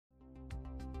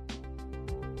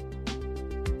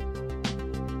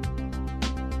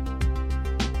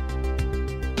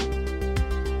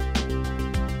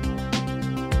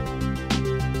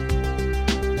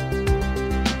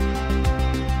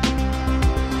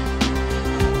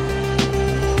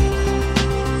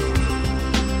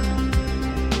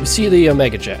see the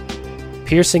Omega Jet,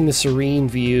 piercing the serene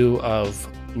view of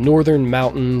northern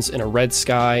mountains in a red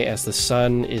sky as the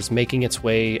sun is making its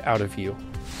way out of view.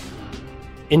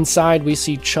 Inside, we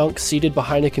see Chunk seated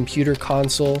behind a computer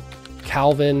console.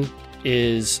 Calvin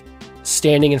is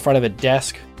standing in front of a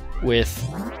desk with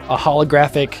a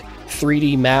holographic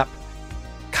 3D map.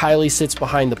 Kylie sits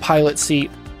behind the pilot seat,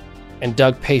 and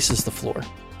Doug paces the floor.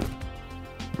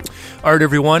 All right,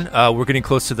 everyone, we're getting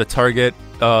close to the target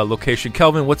location.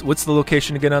 Calvin, what's the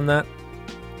location again on that?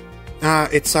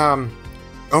 It's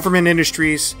Overman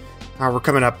Industries. We're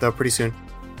coming up though pretty soon.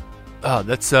 Oh,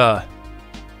 that's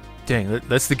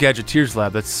that's the Gadgeteers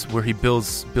lab. That's where he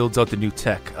builds out the new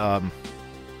tech.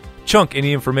 Chunk,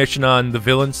 any information on the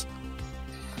villains?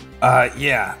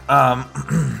 Yeah.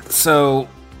 So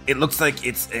it looks like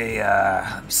it's a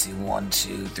let me see, 1,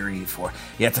 2, 3, 4.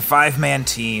 Yeah, it's a 5-man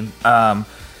team.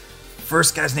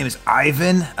 First guy's name is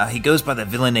Ivan. He goes by the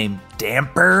villain name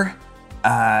Damper.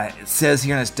 It says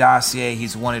here in his dossier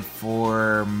he's wanted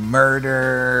for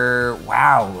murder.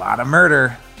 Wow, a lot of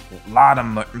murder. Lot of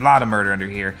murder under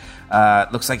here.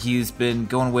 Looks like he's been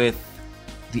going with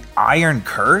the Iron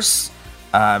Curse.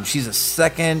 She's a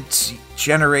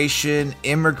second-generation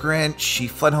immigrant. She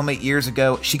fled home 8 years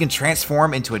ago. She can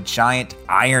transform into a giant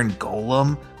iron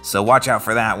golem, so watch out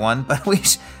for that one. But we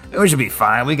should be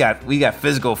fine. We got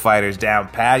physical fighters down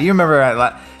pat. You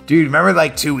remember, dude? Remember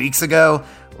like 2 weeks ago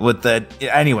with the?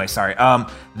 Anyway, sorry.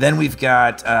 Then we've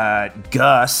got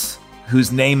Gus,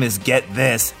 whose name is, get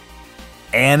this,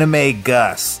 Anime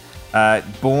Gus.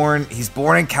 He's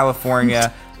born in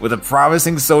California with a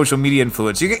promising social media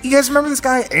influence. You guys remember this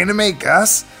guy, Anime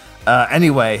Gus?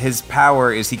 Anyway, his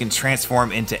power is he can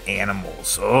transform into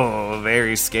animals. Oh,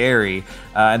 very scary.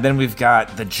 And then we've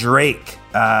got the Drake.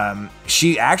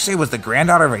 She actually was the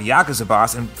granddaughter of a Yakuza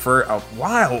boss, and for a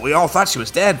while, we all thought she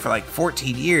was dead for like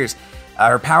 14 years.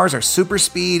 Her powers are super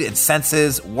speed and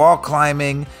senses, wall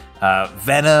climbing,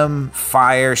 venom,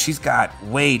 fire. She's got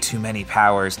way too many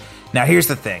powers. Now, here's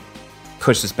the thing.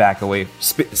 Pushes back away,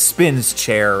 spins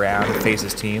chair around and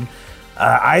faces team.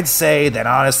 I'd say that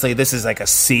honestly, this is like a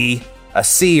C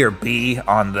or B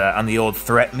on the old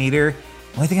threat meter.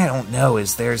 The only thing I don't know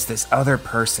is there's this other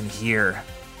person here.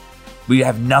 We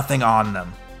have nothing on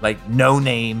them, like no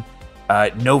name,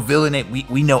 no villain name.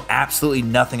 We know absolutely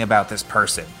nothing about this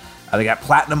person. They got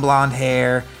platinum blonde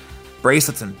hair,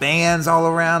 bracelets and bands all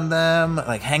around them,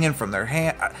 like hanging from their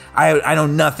hand. I know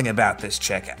nothing about this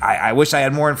chick. I wish I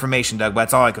had more information, Doug, but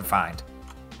that's all I could find.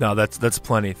 No, that's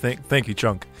plenty. Thank you,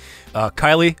 Chunk.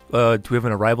 Kylie, do we have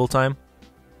an arrival time?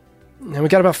 And we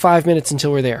got about 5 minutes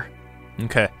until we're there.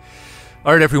 Okay.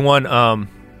 All right, everyone.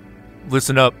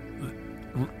 Listen up.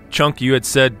 Chunk, you had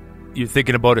said you're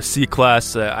thinking about a C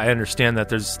class. I understand that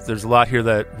there's a lot here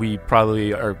that we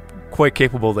probably are quite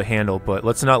capable to handle, but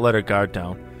let's not let our guard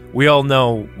down. We all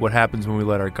know what happens when we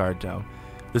let our guard down.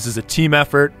 This is a team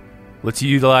effort. Let's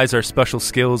utilize our special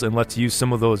skills and let's use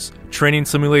some of those training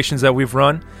simulations that we've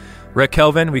run. Right,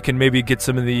 Kelvin? We can maybe get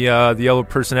some of the yellow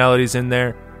personalities in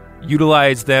there,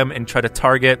 utilize them, and try to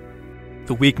target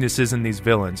the weaknesses in these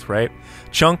villains, right?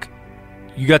 Chunk,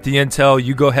 you got the intel.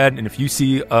 You go ahead, and if you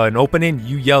see an opening,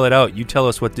 you yell it out. You tell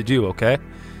us what to do, okay?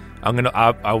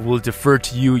 I will defer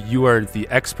to you. You are the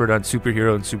expert on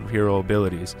superhero and superhero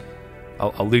abilities.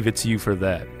 I'll leave it to you for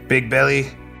that. Big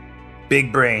belly,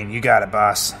 big brain. You got it,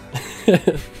 boss.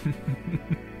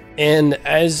 And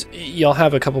as y'all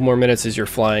have a couple more minutes as you're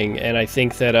flying, and I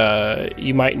think that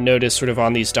you might notice sort of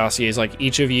on these dossiers, like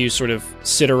each of you sort of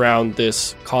sit around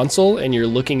this console and you're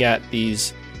looking at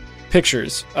these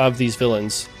pictures of these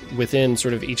villains within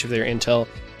sort of each of their intel.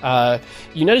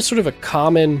 You notice sort of a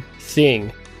common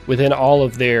thing within all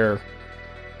of their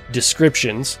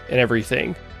descriptions and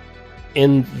everything,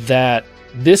 in that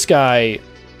this guy,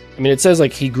 I mean, it says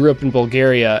like he grew up in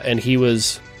Bulgaria and he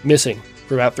was missing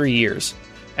for about 3 years.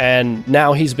 And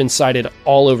now he's been sighted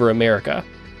all over America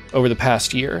over the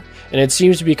past year. And it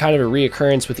seems to be kind of a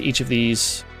reoccurrence with each of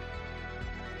these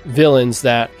villains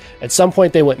that at some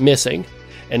point they went missing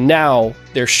and now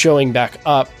they're showing back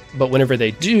up. But whenever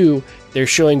they do, they're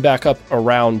showing back up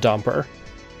around Dumper.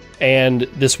 And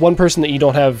this one person that you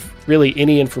don't have really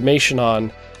any information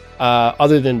on,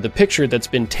 other than the picture that's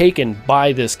been taken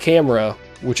by this camera,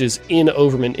 which is in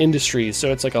Overman Industries,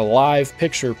 so it's like a live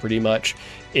picture pretty much,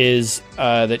 is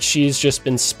that she's just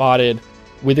been spotted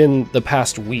within the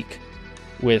past week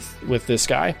with this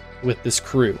guy, with this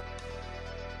crew.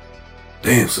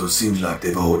 Damn, so it seems like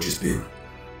they've all just been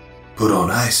put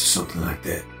on ice or something like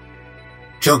that.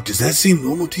 Chunk, does that seem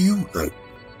normal to you? Like,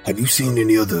 have you seen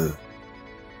any other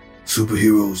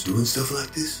superheroes doing stuff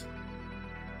like this?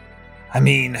 I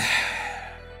mean,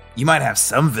 You might have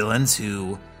some villains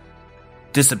who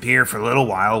disappear for a little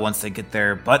while once they get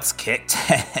their butts kicked.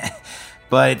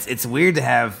 But it's weird to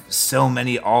have so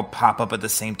many all pop up at the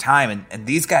same time. And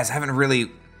these guys haven't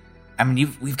really... I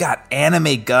mean, we've got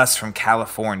Anime Gus from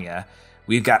California.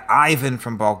 We've got Ivan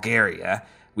from Bulgaria.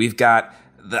 We've got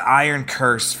the Iron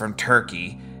Curse from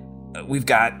Turkey. We've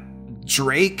got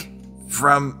Drake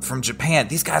from Japan.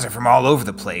 These guys are from all over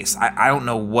the place. I don't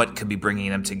know what could be bringing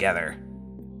them together.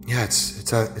 Yeah,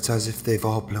 it's as if they've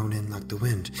all blown in like the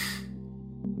wind.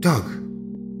 Doug,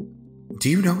 do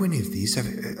you know any of these?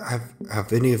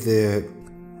 Have any of the,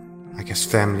 I guess,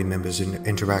 family members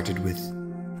interacted with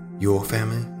your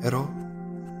family at all?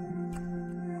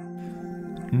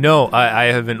 No, I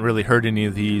haven't really heard any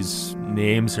of these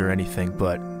names or anything,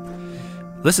 but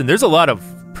listen, there's a lot of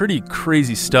pretty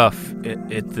crazy stuff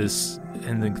at this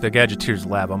in the Gadgeteers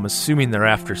lab. I'm assuming they're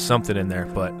after something in there,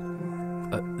 but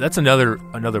that's another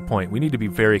point. We need to be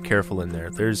very careful in there.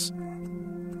 There's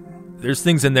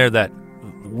things in there that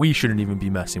we shouldn't even be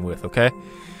messing with, okay?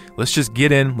 Let's just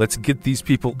get in, let's get these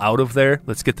people out of there,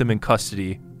 let's get them in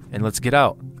custody, and let's get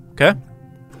out, okay?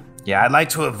 Yeah, I'd like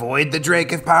to avoid the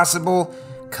Drake if possible,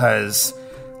 because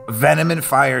venom and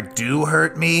fire do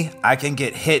hurt me. I can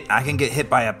get hit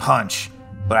by a punch,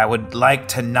 but I would like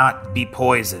to not be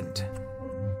poisoned.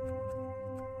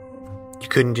 You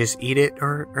couldn't just eat it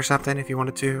or something if you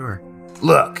wanted to, or...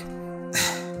 Look,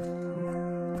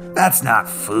 that's not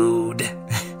food.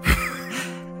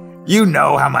 You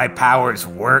know how my powers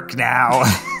work now.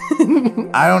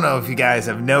 I don't know if you guys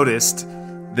have noticed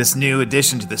this new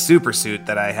addition to the super suit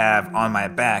that I have on my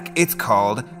back. It's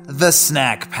called the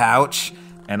Snack Pouch.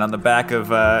 And on the back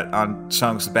of, on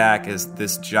Chunk's back is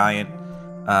this giant,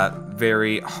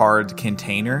 very hard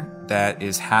container that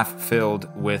is half filled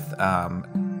with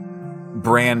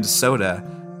brand soda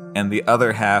and the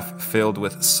other half filled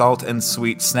with salt and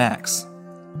sweet snacks.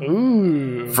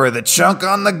 Ooh. For the Chunk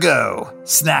on the go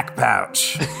Snack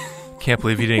Pouch. Can't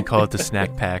believe you didn't call it the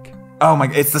snack pack. Oh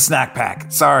my, it's the snack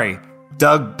pack. Sorry.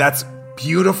 Doug, that's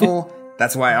beautiful.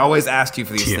 That's why I always ask you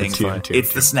for these things.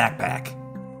 It's the snack pack.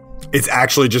 It's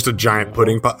actually just a giant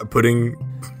pudding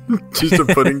just a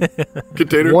pudding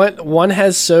container. One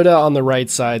has soda on the right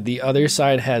side, the other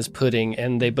side has pudding,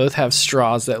 and they both have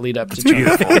straws that lead up to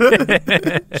Chunk.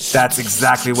 That's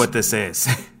exactly what this is.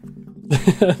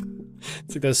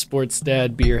 It's like those sports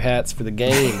dad beer hats for the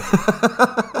game.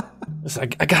 It's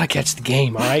like, I gotta catch the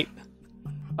game, all right?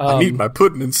 I need my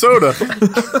pudding and soda.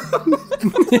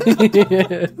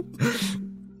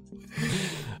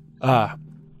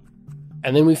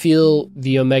 And then we feel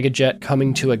the Omega Jet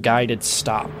coming to a guided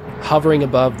stop, hovering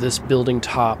above this building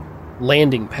top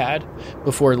landing pad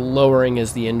before lowering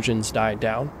as the engines die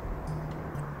down.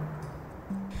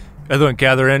 Everyone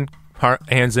gather in,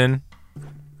 hands in.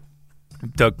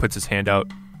 Doug puts his hand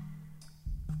out.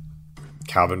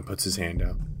 Calvin puts his hand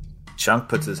out. Chunk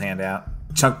puts his hand out.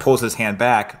 Chunk pulls his hand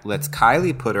back, lets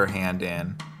Kylie put her hand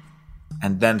in,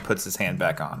 and then puts his hand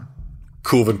back on.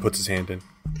 Coolvin puts his hand in.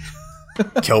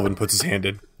 Kelvin puts his hand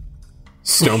in.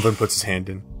 Stonevin puts his hand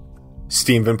in.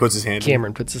 Steamvin puts his hand in.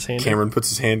 Cameron puts his hand in. Cameron puts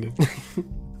his hand in.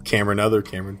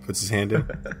 Cameron puts his hand in.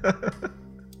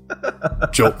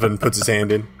 Joltvin puts his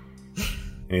hand in.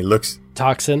 And he looks.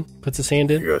 Toxin puts his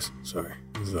hand in. He goes, sorry,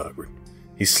 this is awkward.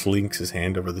 He slinks his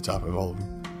hand over the top of all of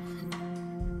them.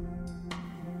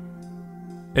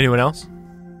 Anyone else?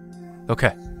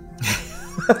 Okay.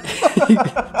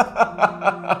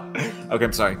 Okay,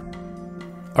 I'm sorry.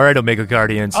 All right, Omega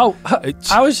Guardians. Oh,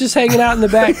 I was just hanging out in the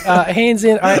back, hands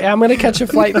in. All right, I'm going to catch a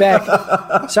flight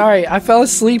back. Sorry, I fell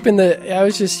asleep I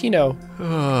was just, All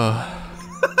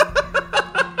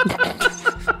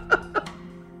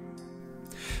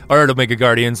right, Omega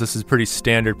Guardians, this is pretty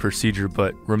standard procedure,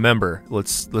 but remember,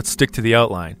 let's stick to the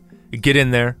outline. Get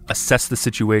in there, assess the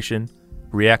situation,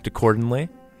 react accordingly,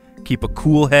 keep a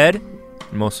cool head,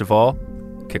 and most of all,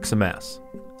 kick some ass.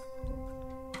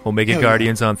 Omega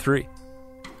Guardians on 3.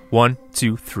 1,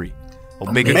 2, 3.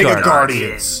 Omega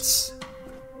Guardians.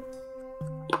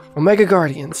 Omega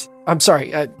Guardians. I'm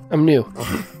sorry, I'm new.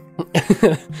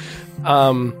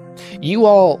 You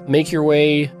all make your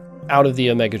way out of the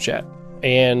Omega Jet,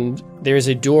 and there's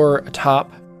a door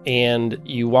atop, and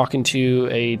you walk into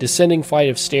a descending flight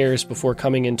of stairs before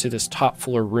coming into this top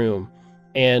floor room.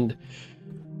 And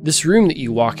this room that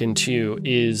you walk into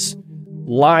is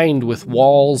lined with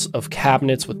walls of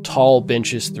cabinets with tall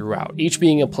benches throughout, each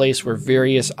being a place where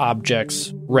various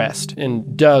objects rest.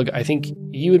 And Doug, I think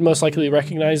you would most likely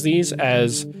recognize these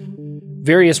as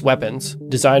various weapons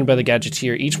designed by the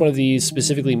Gadgeteer, each one of these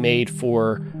specifically made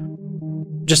for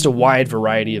just a wide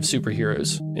variety of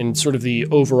superheroes and sort of the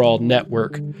overall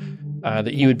network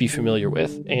that you would be familiar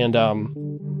with. And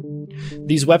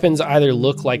these weapons either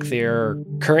look like they're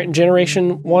current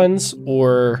generation ones,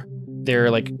 or they're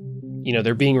like,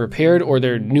 they're being repaired, or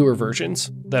they're newer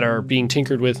versions that are being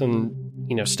tinkered with and,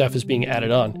 stuff is being added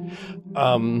on.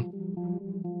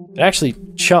 And actually,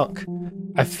 Chunk,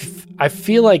 I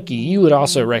feel like you would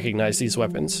also recognize these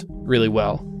weapons really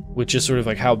well, with just sort of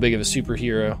like how big of a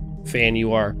superhero fan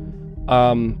you are.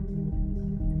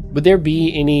 Would there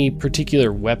be any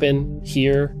particular weapon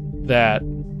here that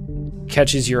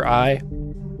catches your eye?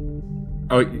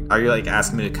 Oh, are you like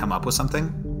asking me to come up with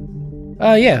something?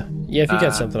 Yeah, if you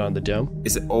got something on the dome.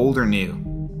 Is it old or new?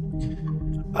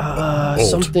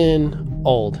 Something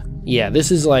old. Yeah,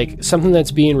 this is like something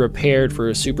that's being repaired for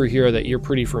a superhero that you're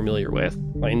pretty familiar with.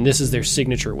 Like, this is their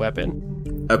signature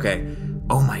weapon. Okay.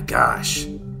 Oh my gosh.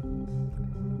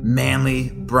 Manly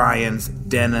Brian's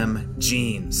denim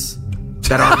jeans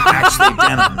that are actually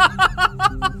denim.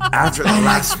 After the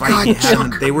last fight we had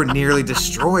them, they were nearly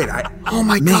destroyed. God.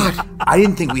 I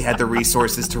didn't think we had the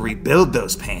resources to rebuild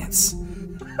those pants.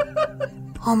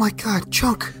 Oh my God,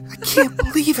 Chunk, I can't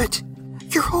believe it.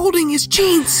 You're holding his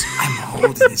jeans. I'm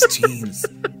holding his jeans.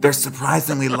 They're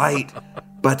surprisingly light,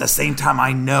 but at the same time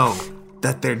I know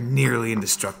that they're nearly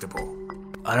indestructible.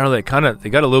 I don't know, they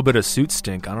got a little bit of suit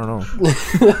stink. I don't know.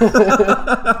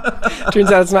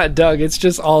 Turns out it's not Doug, it's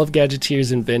just all of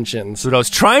Gadgeteer's inventions. That's what I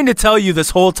was trying to tell you this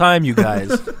whole time, you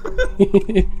guys.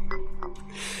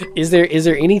 Is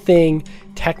there anything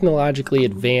technologically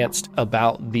advanced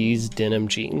about these denim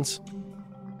jeans?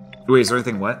 Wait, is there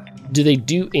anything what? Do they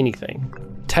do anything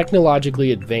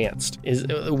technologically advanced?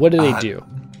 What do they do?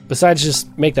 Besides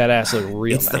just make that ass look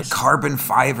real nice. It's the carbon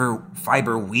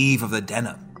fiber weave of the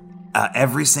denim.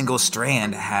 Every single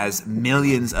strand has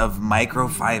millions of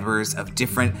microfibers of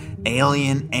different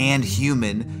alien and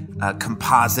human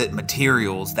composite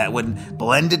materials that, when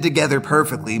blended together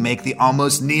perfectly, make the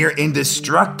almost near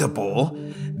indestructible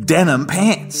denim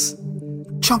pants.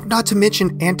 Chunk, not to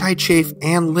mention anti-chafe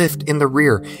and lift in the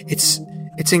rear. It's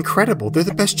incredible. They're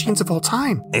the best jeans of all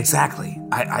time. Exactly.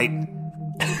 I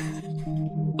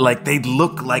like, they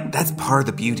look like, that's part of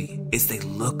the beauty, is they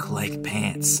look like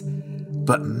pants.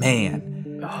 But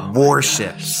man,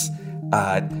 warships.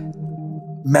 Do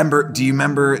you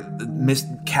remember Miss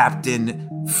Captain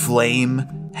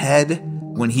Flamehead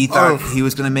when he thought he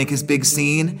was going to make his big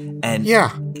scene? And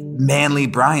Manly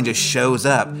Brian just shows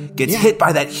up, gets hit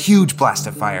by that huge blast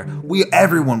of fire.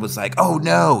 Everyone was like, "Oh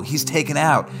no, he's taken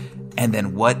out." And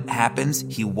then what happens?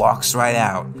 He walks right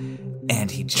out, and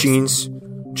he just, jeans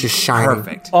just shining,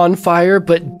 perfect, on fire,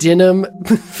 but denim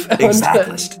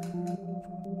exactly.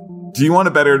 Do you want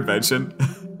a better invention?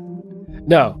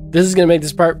 No, this is going to make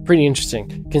this part pretty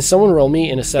interesting. Can someone roll me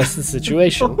and assess the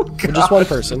situation? For just one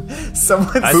person.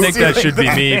 I think that should be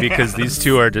me, because these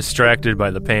two are distracted by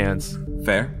the pants.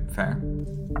 Fair.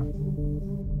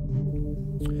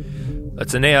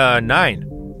 That's a 9.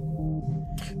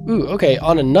 Ooh, okay.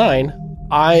 On a 9,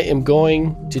 I am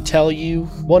going to tell you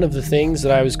one of the things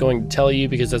that I was going to tell you,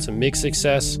 because that's a mixed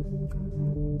success.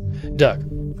 Doug.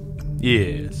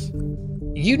 Yes.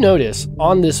 You notice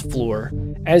on this floor,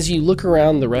 as you look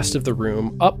around the rest of the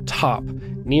room, up top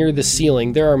near the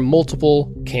ceiling, there are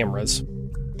multiple cameras.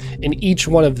 And each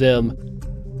one of them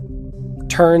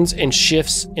turns and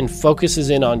shifts and focuses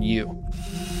in on you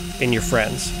and your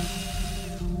friends.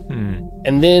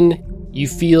 And then you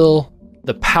feel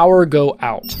the power go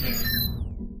out.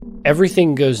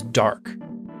 Everything goes dark.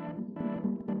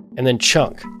 And then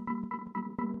Chunk.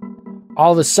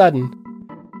 All of a sudden,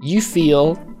 you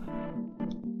feel...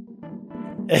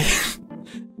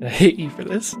 I hate you for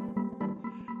this.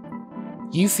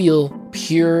 You feel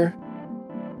pure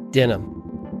denim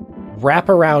wrap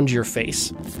around your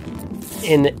face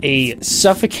in a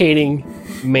suffocating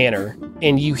manner,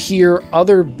 and you hear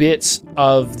other bits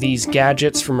of these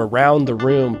gadgets from around the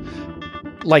room,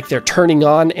 like they're turning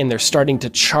on and they're starting to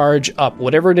charge up.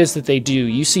 Whatever it is that they do,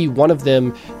 you see one of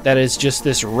them that is just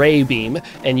this ray beam,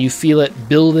 and you feel it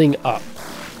building up.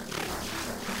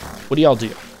 What do y'all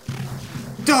do?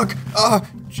 Doug,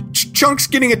 Chunk's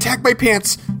getting attacked by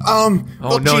pants. Oh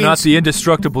no, jeans. Not the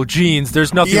indestructible jeans.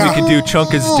 There's nothing we can do.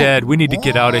 Chunk is dead. We need to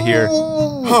get out of here.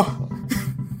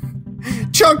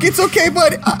 Chunk, it's okay,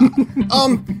 bud.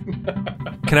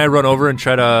 Can I run over and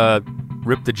try to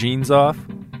rip the jeans off?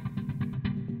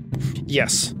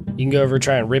 Yes. You can go over and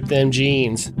try and rip them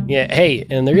jeans. Yeah, hey,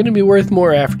 and they're going to be worth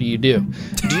more after you do.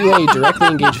 Do you want to directly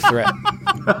engage a threat?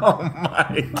 Oh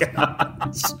my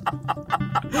gosh.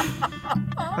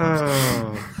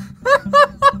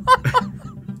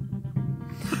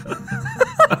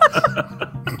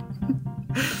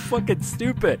 fucking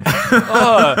stupid.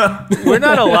 We're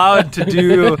not allowed to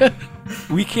do.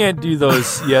 We can't do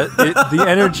those yet. The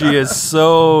energy is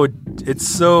so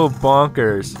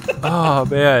bonkers. Oh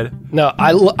man. No,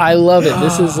 I love it.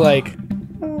 This is like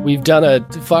we've done a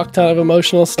fuck ton of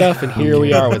emotional stuff, and here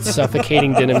we are with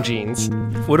suffocating denim jeans.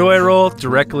 What do I roll?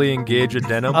 Directly engage a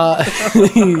denim?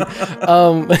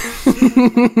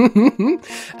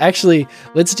 Actually,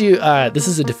 let's do. This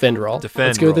is a defend roll.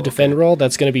 Let's go with the defend roll.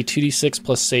 That's going to be 2d6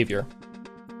 plus savior.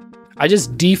 I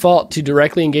just default to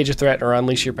directly engage a threat or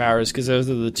unleash your powers because those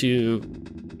are the two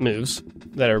moves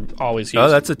that are always used. Oh,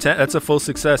 that's a 10. That's a full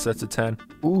success. That's a 10.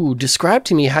 Ooh, describe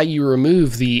to me how you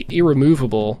remove the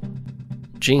irremovable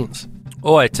jeans.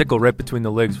 Oh, I tickle right between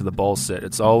the legs where the balls sit.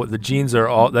 It's all the jeans are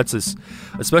all. That's a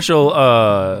special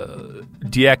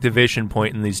deactivation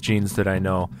point in these jeans that I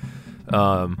know.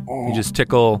 You just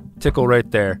tickle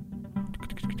right there,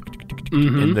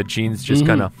 and the jeans just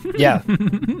kind of yeah.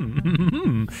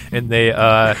 And they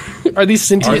are these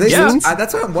sentient jeans?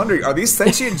 That's what I'm wondering. Are these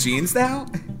sentient jeans now?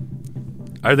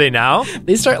 Are they now?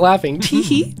 They start laughing.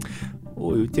 Tee.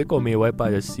 Oh, you tickle me right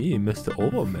by the seam, Mr.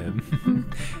 Overman.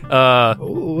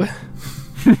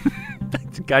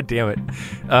 God damn it.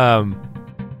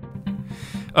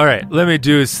 All right, let me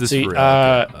do this for real.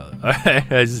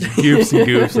 Goofs and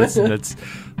goofs.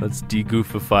 Let's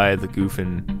de-goofify the goof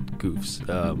and goofs.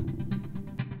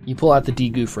 You pull out the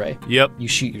de-goof ray. Yep. You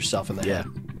shoot yourself in the head.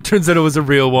 Turns out it was a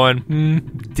real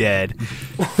one. Dead.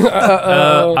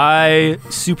 I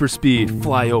super speed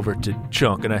fly over to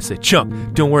Chunk and I say,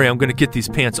 Chunk, don't worry, I'm going to get these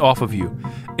pants off of you.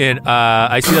 And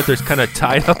I see that there's kind of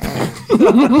tied up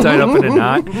in a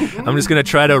knot. I'm just going to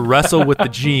try to wrestle with the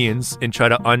jeans and try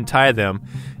to untie them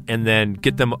and then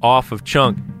get them off of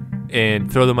Chunk and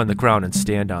throw them on the ground and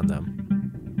stand on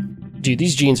them. Dude,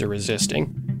 these jeans are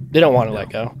resisting. They don't want to let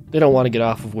go. They don't want to get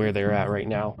off of where they're at right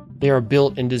now. They are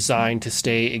built and designed to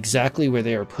stay exactly where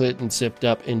they are put and zipped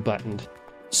up and buttoned.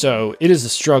 So it is a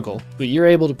struggle, but you're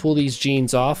able to pull these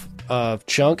jeans off of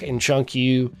Chunk, and Chunk,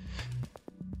 you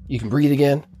can breathe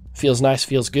again. Feels nice,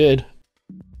 feels good.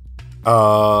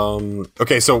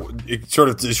 Okay, so sort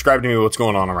of describe to me what's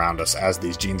going on around us as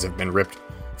these jeans have been ripped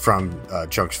from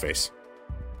Chunk's face.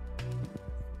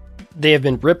 They have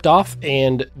been ripped off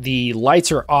and the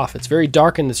lights are off. It's very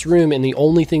dark in this room, and the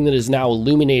only thing that is now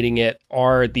illuminating it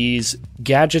are these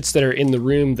gadgets that are in the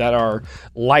room that are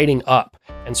lighting up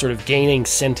and sort of gaining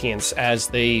sentience as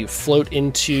they float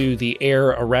into the air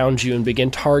around you and begin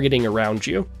targeting around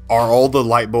you. Are all the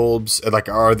light bulbs, like,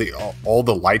 all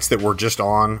the lights that were just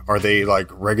on, are they like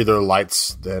regular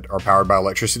lights that are powered by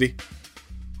electricity?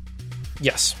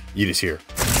 Yes. You just hear,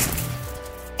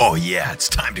 oh yeah, it's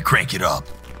time to crank it up.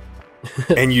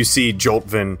 and you see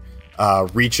Joltvin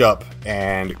reach up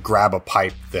and grab a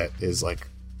pipe that is like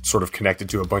sort of connected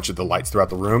to a bunch of the lights throughout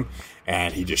the room,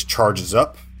 and he just charges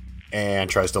up and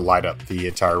tries to light up the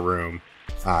entire room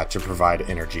to provide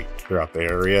energy throughout the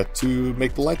area to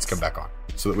make the lights come back on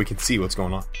so that we can see what's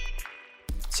going on.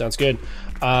 Sounds good.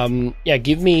 Yeah,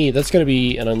 give me, that's going to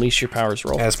be an Unleash Your Powers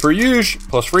roll. As per usual,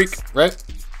 plus freak, right?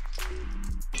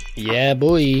 Yeah,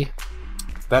 boy.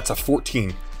 That's a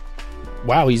 14.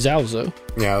 Wow, he's Alzo.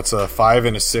 Yeah, it's a 5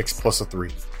 and a 6 plus a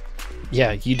 3.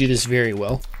 Yeah, you do this very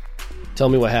well. Tell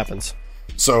me what happens.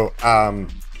 So,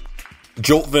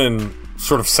 Joltvin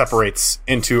sort of separates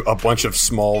into a bunch of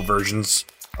small versions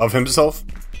of himself.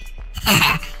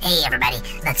 Hey everybody,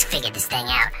 let's figure this thing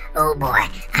out. Oh boy,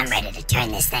 I'm ready to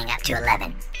turn this thing up to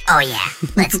 11. Oh yeah,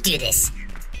 let's do this.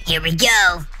 Here we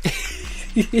go.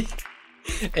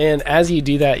 And as you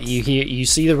do that, you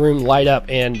see the room light up,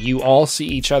 and you all see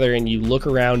each other, and you look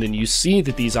around, and you see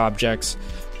that these objects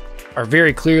are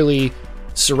very clearly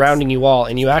surrounding you all,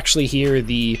 and you actually hear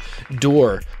the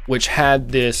door, which had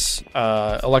this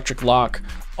electric lock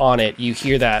on it. You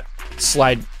hear that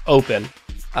slide open,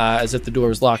 as if the door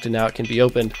was locked, and now it can be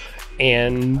opened.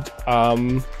 And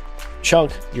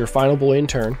Chunk, your final boy in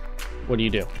turn, what do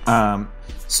you do?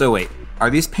 So wait, are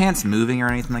these pants moving or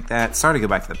anything like that? Sorry to go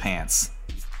back to the pants.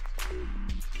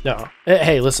 No.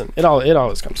 Hey, listen, it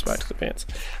always comes back to the pants.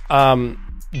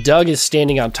 Doug is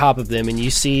standing on top of them, and you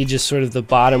see just sort of the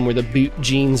bottom where the boot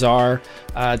jeans are.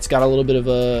 It's got a little bit of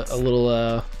a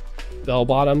little bell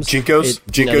bottoms. Jinkos?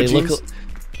 Jinko jeans?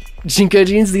 Jinko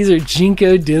jeans? These are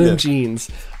Jinko denim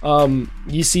jeans.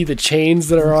 You see the chains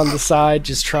that are on the side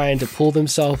just trying to pull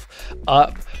themselves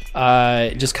up,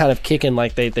 just kind of kicking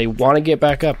like they want to get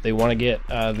back up. They want to get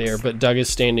there, but Doug is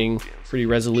standing pretty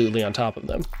resolutely on top of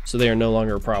them, so they are no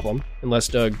longer a problem unless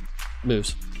Doug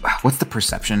moves. What's the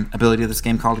perception ability of this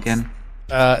game called again?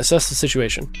 Assess the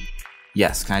situation.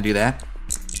 Yes, can I do that?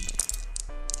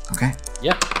 Okay.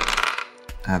 Yeah.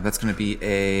 That's going to be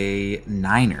a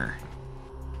 9er.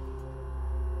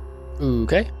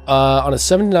 Okay. On a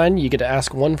 7 to 9, you get to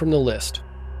ask one from the list.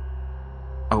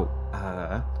 Oh,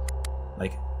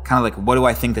 kind of like, what do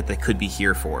I think that they could be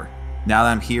here for? Now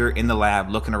that I'm here in the lab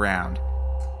looking around,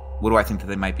 what do I think that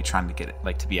they might be trying to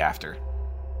get, to be after?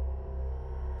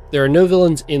 There are no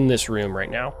villains in this room right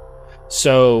now.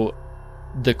 So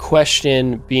the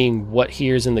question being, what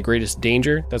here is in the greatest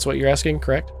danger? That's what you're asking,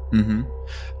 correct? Mm-hmm.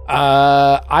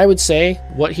 I would say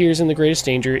what here is in the greatest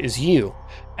danger is you,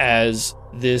 as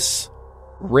this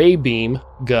ray beam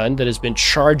gun that has been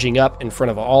charging up in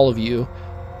front of all of you.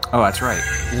 Oh, that's right.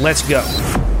 Let's go.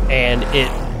 And it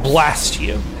blasts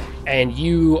you. And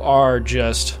you are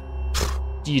just...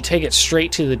 You take it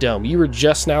straight to the dome. You were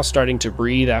just now starting to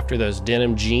breathe after those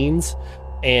denim jeans,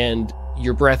 and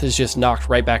your breath is just knocked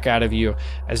right back out of you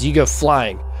as you go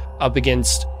flying up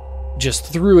against,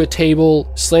 just through a table,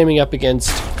 slamming up against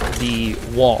the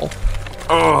wall.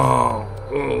 Oh,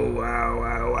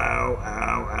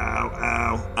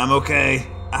 ow. I'm okay.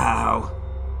 Ow.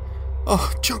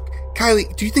 Oh, Chunk,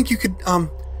 Kylie, do you think you could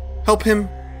help him?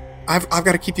 I've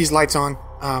got to keep these lights on,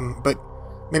 but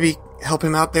maybe help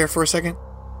him out there for a second.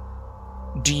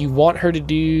 Do you want her to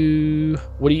do...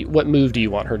 What move do you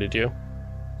want her to do?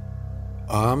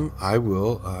 I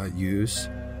will use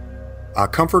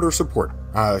comfort or support.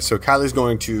 So Kylie's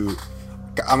going to...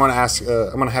 I'm going to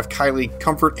have Kylie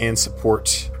comfort and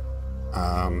support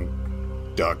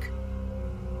Doug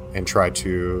and try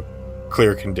to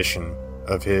clear a condition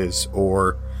of his,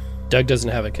 or... Doug doesn't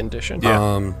have a condition.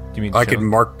 Yeah. You mean Chunk.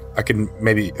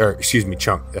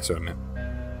 That's what I meant.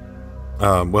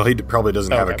 Well, he probably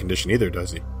doesn't have a condition either,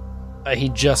 does he? He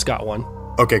just got one.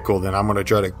 Okay, cool. Then I'm going to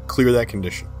try to clear that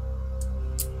condition.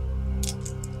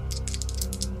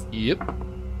 Yep.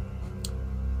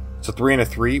 So 3 and a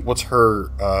 3. What's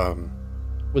her...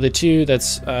 With a 2,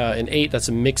 that's an 8. That's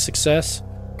a mixed success.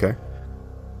 Okay.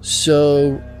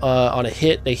 So on a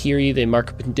hit, they hear you. They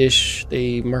mark a condition.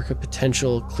 They mark a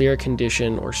potential, clear a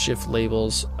condition, or shift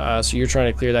labels. So you're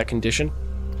trying to clear that condition.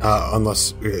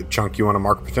 Unless, Chunk, you want to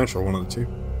mark a potential, one of the two.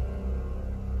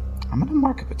 I'm going to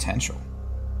mark a potential.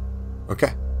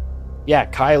 Okay. Yeah,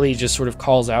 Kylie just sort of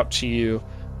calls out to you.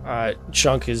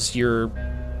 Chunk, as you're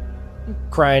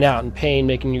crying out in pain,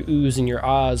 making your oohs and your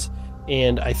ahs.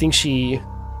 And I think she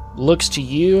looks to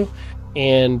you,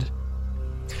 and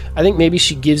I think maybe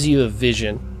she gives you a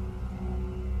vision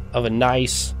of a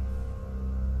nice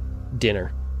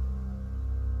dinner.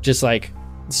 Just like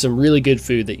some really good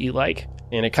food that you like.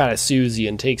 And it kind of soothes you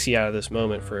and takes you out of this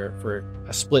moment for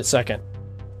a split second.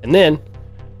 And then,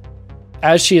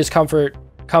 as she is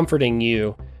comforting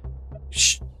you,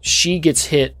 she gets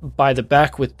hit by the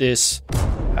back with this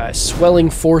swelling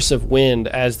force of wind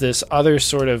as this other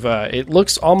sort of... it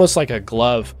looks almost like a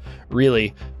glove,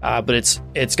 really, but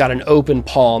it's got an open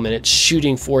palm, and it's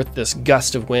shooting forth this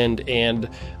gust of wind, and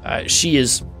she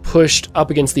is pushed up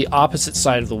against the opposite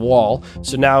side of the wall.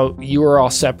 So now you are all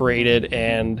separated,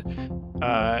 and...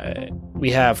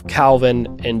 we have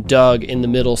Calvin and Doug in the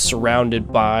middle,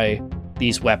 surrounded by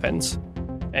these weapons.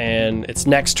 And it's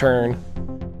next turn.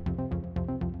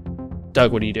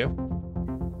 Doug, what do you do?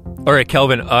 All right,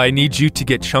 Calvin, I need you to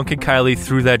get Chunk and Kylie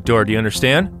through that door. Do you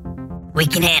understand? We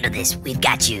can handle this. We've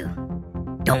got you.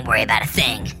 Don't worry about a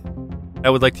thing. I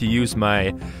would like to use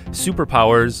my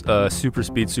superpowers, super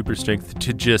speed, super strength,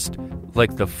 to just,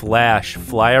 like the Flash,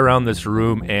 fly around this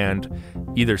room and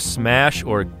either smash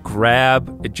or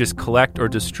grab, just collect or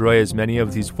destroy as many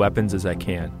of these weapons as I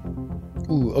can.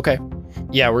 Ooh, okay.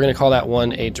 Yeah, we're going to call that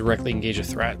one a directly engage a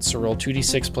threat. So roll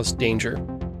 2d6 plus danger.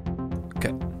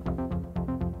 Okay.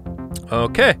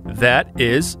 Okay, that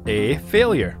is a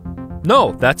failure.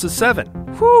 No, that's a 7.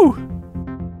 Whew!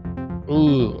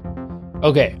 Ooh.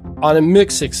 Okay, on a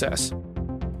mixed success,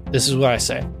 this is what I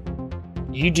say.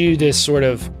 You do this sort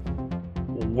of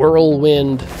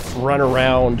whirlwind, run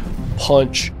around,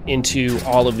 punch into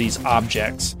all of these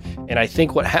objects. And I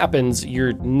think what happens,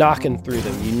 you're knocking through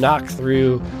them. You knock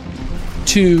through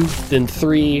 2, then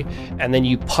 3, and then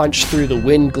you punch through the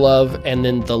wind glove, and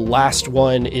then the last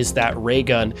one is that ray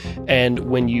gun. And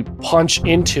when you punch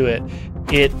into it,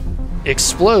 it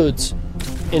explodes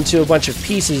into a bunch of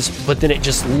pieces, but then it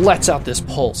just lets out this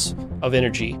pulse of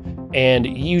energy.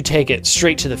 And you take it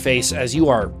straight to the face as you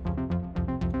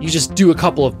just do a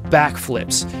couple of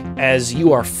backflips as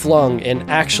you are flung, and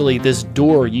actually this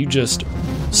door, you just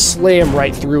slam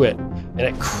right through it, and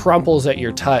it crumples at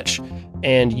your touch,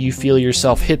 and you feel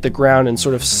yourself hit the ground and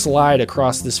sort of slide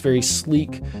across this very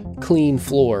sleek, clean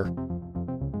floor.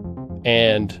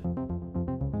 And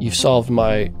you've solved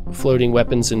my floating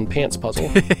weapons and pants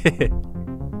puzzle.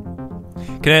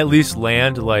 Can I at least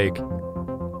land like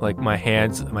my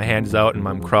hands out and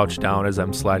I'm crouched down as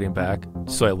I'm sliding back,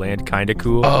 so I land kind of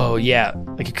cool? Oh yeah,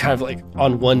 like you're kind of like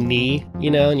on one knee,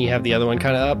 and you have the other one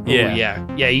kind of up. Yeah.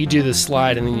 Ooh, yeah. You do the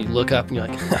slide and then you look up and you're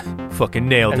like, Fucking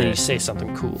nailed and then you it. say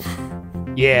something cool.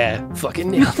 Yeah, fucking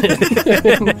nailed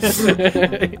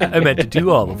it. I meant to do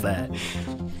all of that.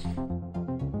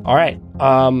 All right.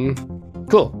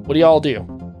 Cool. What do y'all do?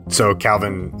 So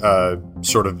Calvin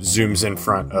sort of zooms in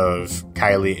front of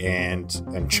Kylie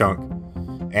and Chunk,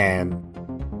 and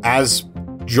as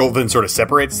Joltvin sort of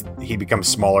separates, he becomes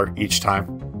smaller each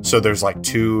time. So there's like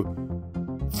 2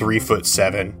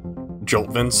 3'7"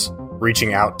 Joltvins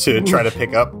reaching out to try to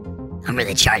pick up, I'm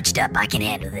really charged up. I can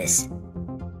handle this.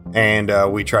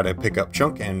 and we try to pick up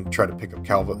Chunk and try to pick up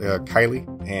Kylie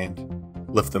and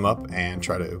lift them up and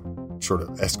try to sort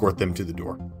of escort them to the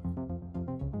door.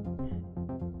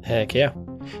 Heck yeah.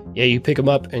 Yeah, you pick them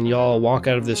up and y'all walk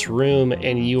out of this room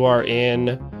and you are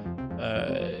in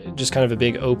just kind of a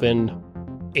big open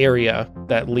area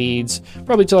that leads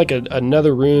probably to like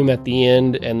another room at the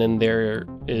end, and then there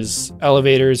is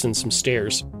elevators and some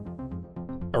stairs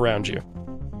around you.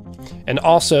 And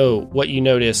also what you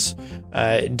notice,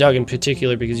 Doug in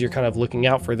particular, because you're kind of looking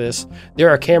out for this, there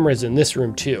are cameras in this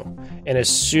room too. And as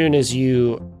soon as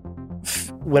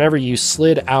whenever you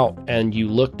slid out and you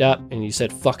looked up and you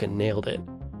said fucking nailed it,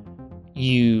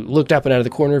 you looked up and out of the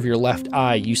corner of your left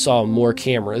eye, you saw more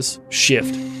cameras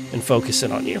shift and focus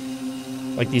in on you.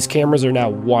 Like these cameras are now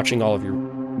watching all of your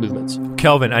movements.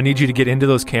 Kelvin, I need you to get into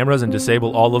those cameras and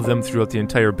disable all of them throughout the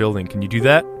entire building. Can you do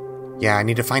that? Yeah, I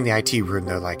need to find the IT room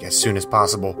though, like as soon as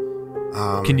possible.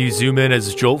 Can you zoom in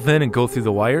as Joltvin and go through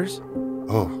the wires?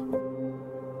 Oh,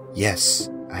 yes,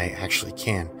 I actually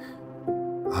can.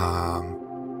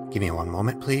 Give me one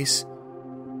moment, please.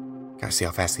 Gotta see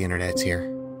how fast the internet's here.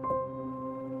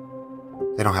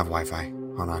 They don't have Wi-Fi.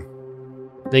 Hold on.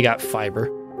 They got fiber.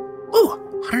 Oh,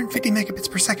 150 megabits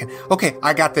per second. Okay,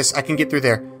 I got this. I can get through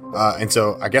there. And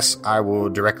so I guess I will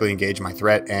directly engage my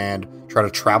threat and try to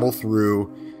travel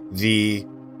through the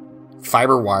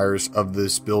fiber wires of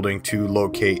this building to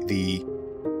locate the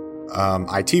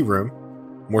IT room,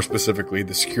 more specifically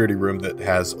the security room that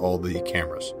has all the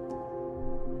cameras.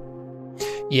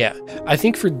 Yeah, I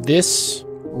think for this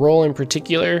role in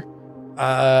particular,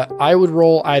 I would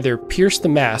roll either pierce the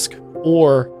mask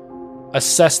or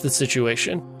assess the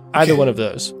situation. Either one of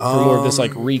those for more of this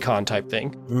like recon type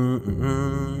thing.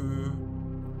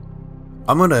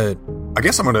 I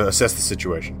guess I'm gonna assess the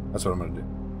situation. That's what I'm gonna do.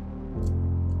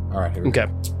 All right, here we go.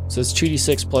 Okay, so it's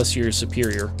 2d6 plus your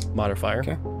superior modifier.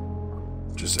 Okay.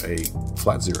 Just a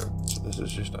flat 0. So this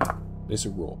is just a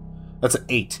basic roll. That's an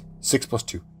 8. 6 plus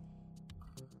 2.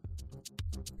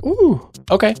 Ooh,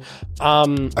 okay.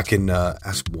 I can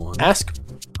ask one. Ask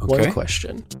Okay. one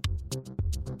question.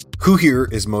 Who here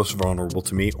is most vulnerable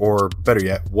to me, or better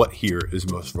yet, what here is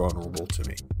most vulnerable to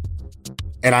me?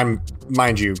 And I'm,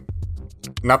 mind you,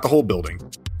 not the whole building.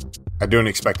 I don't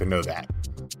expect to know that.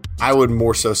 I would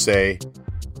more so say,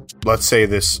 let's say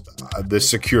this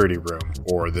security room,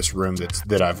 or this room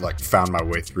that I've like found my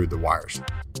way through the wires.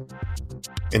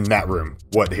 In that room,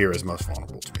 what here is most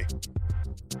vulnerable to me?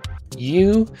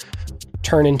 You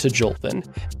turn into Joltvin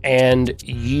and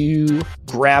you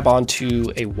grab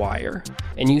onto a wire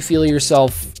and you feel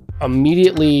yourself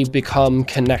immediately become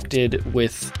connected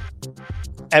with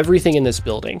everything in this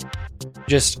building.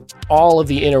 Just all of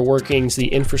the inner workings, the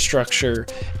infrastructure,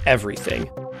 everything.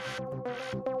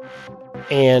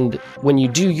 And when you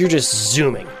do, you're just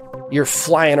zooming. You're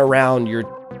flying around,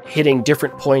 you're hitting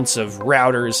different points of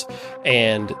routers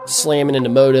and slamming into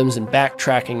modems and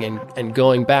backtracking and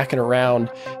going back and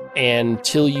around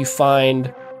until you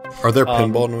find... Are there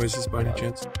pinball noises by any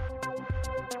chance?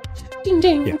 Ding,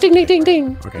 ding, Yeah. ding, ding, ding,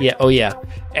 ding. Okay. Yeah, oh yeah.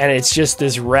 And it's just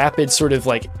this rapid sort of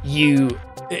like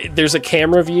there's a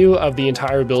camera view of the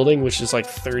entire building, which is like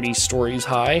 30 stories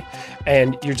high,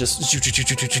 and you're just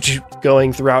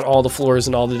going throughout all the floors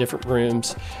and all the different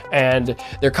rooms. And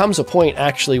there comes a point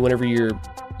actually whenever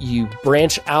you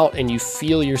branch out and you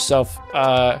feel yourself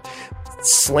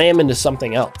slam into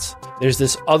something else. There's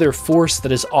this other force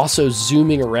that is also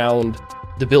zooming around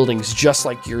the buildings just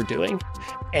like you're doing.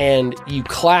 And you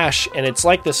clash, and it's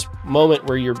like this moment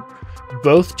where you're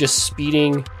both just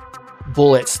speeding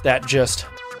bullets that just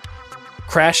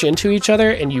crash into each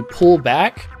other, and you pull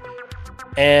back,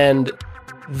 and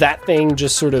that thing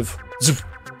just sort of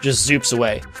just zoops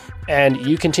away. And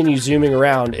you continue zooming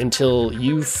around until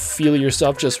you feel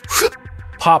yourself just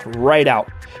pop right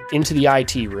out into the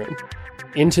IT room,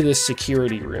 into the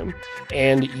security room.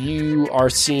 And you are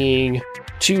seeing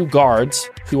 2 guards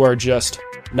who are just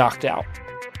knocked out.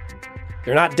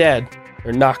 They're not dead,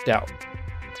 They're knocked out.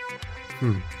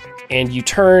 And you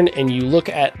turn and you look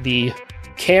at the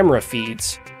camera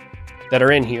feeds that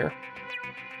are in here.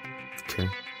 Okay.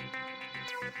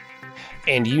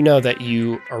 And you know that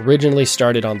you originally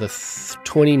started on the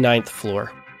 29th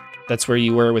floor. That's where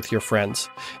you were with your friends.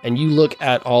 And you look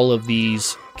at all of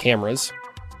these cameras,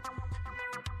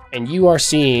 and you are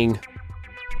seeing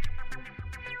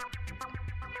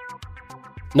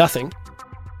nothing.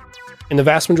 In the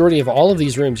vast majority of all of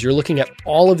these rooms, you're looking at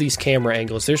all of these camera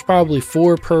angles. There's probably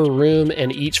 4 per room,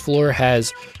 and each floor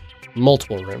has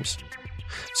multiple rooms.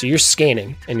 So you're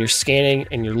scanning, and you're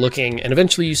looking, and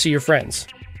eventually you see your friends.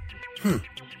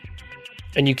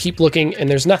 And you keep looking, and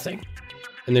there's nothing.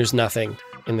 And there's nothing.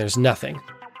 And there's nothing.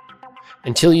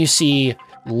 Until you see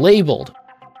labeled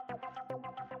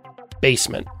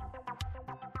basement.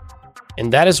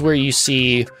 And that is where you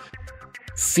see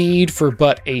feed for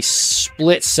but a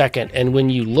split second. And when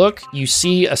you look, you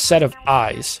see a set of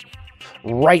eyes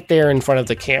right there in front of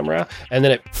the camera. And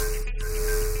then it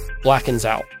blackens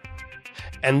out.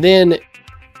 And then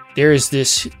there is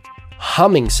this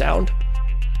humming sound.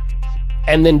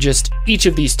 And then just each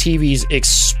of these TVs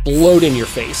explode in your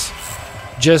face.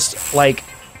 Just like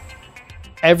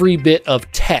every bit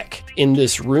of tech in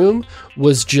this room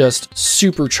was just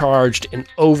supercharged and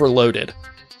overloaded.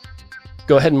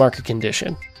 Go ahead and mark a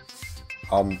condition.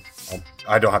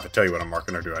 I don't have to tell you what I'm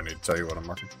marking, or do I need to tell you what I'm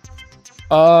marking?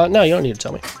 No, you don't need to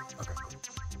tell me. Okay.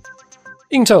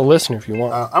 You can tell the listener if you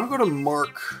want. I'm going to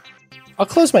mark... I'll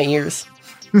close my ears.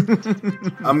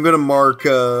 I'm going to mark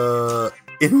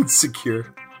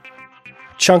insecure.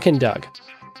 Chunk and Doug,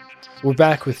 we're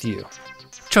back with you.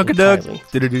 Chunk and Doug. Kylie.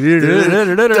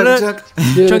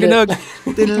 Chunk and Doug.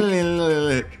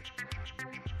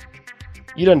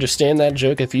 You'd understand that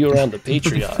joke if you were on the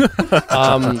Patreon.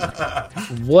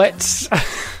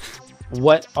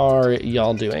 What are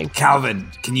y'all doing?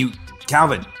 Calvin, can you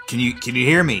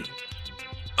hear me?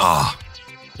 Ah,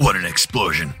 what an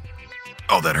explosion.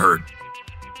 Oh, that hurt.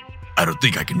 I don't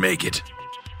think I can make it.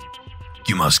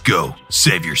 You must go.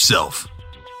 Save yourself.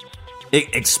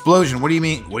 Explosion? What do you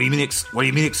mean? What do you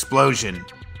mean explosion?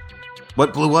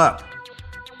 What blew up?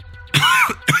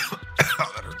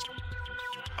 That hurts.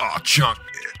 Oh, Chunk.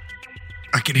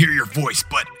 I can hear your voice,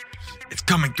 but it's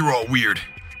coming through all weird.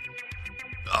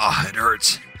 Ah, it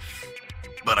hurts.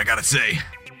 But I gotta say,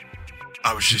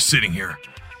 I was just sitting here,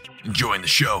 enjoying the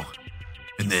show,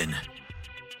 and then,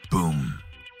 boom.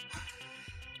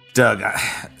 Doug,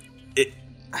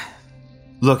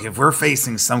 look, if we're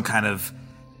facing some kind of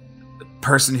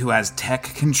person who has tech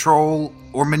control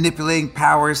or manipulating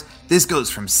powers, this goes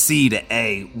from C to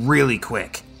A really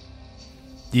quick.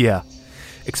 Yeah,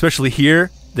 especially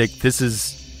here.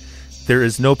 There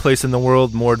is no place in the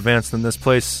world more advanced than this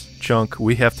place, Chunk.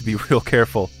 We have to be real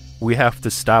careful. We have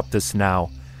to stop this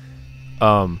now.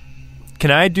 Can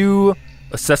I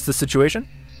assess the situation?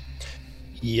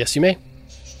 Yes, you may.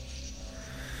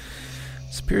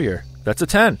 Superior. That's a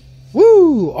 10.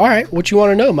 Woo! All right, what you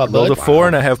want to know, my bud? Rolled a 4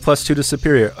 and I have +2 to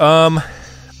superior.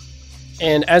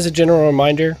 And as a general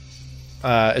reminder,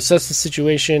 assess the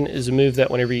situation is a move that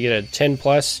whenever you get a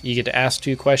 10+, you get to ask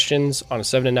 2 questions. On a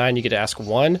 7 to 9, you get to ask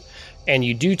 1. And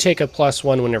you do take a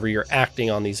 +1 whenever you're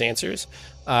acting on these answers.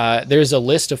 There's a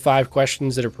list of 5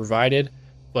 questions that are provided,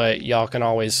 but y'all can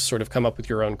always sort of come up with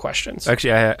your own questions.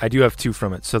 Actually, I do have 2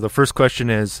 from it. So the first question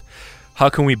is, how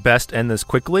can we best end this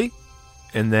quickly?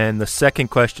 And then the second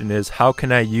question is, how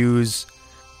can I use...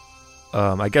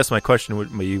 I guess my question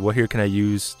would be, what here can I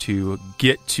use to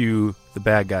get to the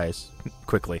bad guys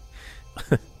quickly?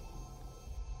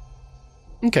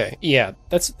 Okay, yeah,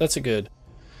 that's a good...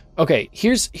 Okay,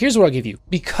 here's what I'll give you.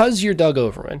 Because you're Doug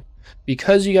Overman,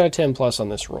 because you got a 10+ on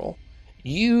this roll,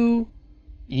 you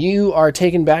are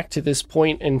taken back to this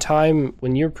point in time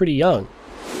when you're pretty young.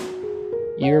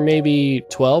 You're maybe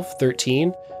 12,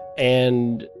 13,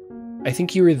 and I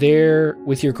think you were there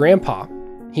with your grandpa.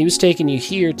 He was taking you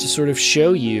here to sort of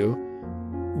show you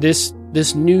this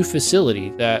new facility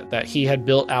that he had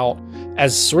built out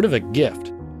as sort of a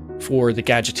gift for the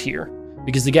Gadgeteer.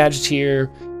 Because the Gadgeteer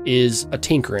is a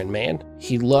tinkering man.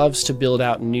 He loves to build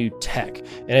out new tech.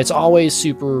 And it's always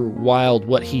super wild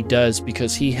what he does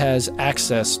because he has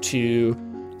access to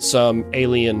some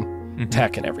alien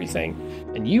tech and everything.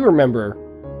 And you remember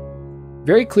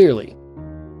very clearly,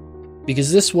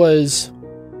 because this was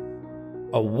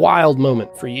a wild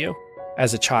moment for you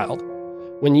as a child,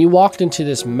 when you walked into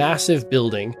this massive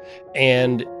building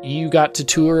and you got to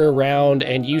tour around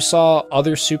and you saw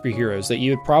other superheroes that you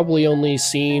had probably only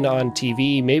seen on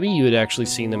TV. Maybe you had actually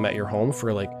seen them at your home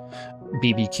for like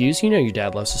BBQs. You know your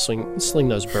dad loves to sling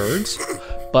those birds.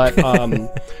 But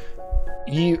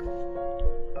you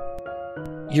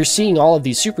you're seeing all of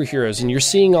these superheroes and you're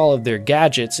seeing all of their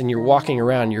gadgets and you're walking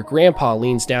around. Your grandpa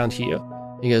leans down to you.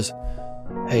 He goes,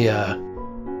 "Hey,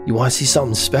 you want to see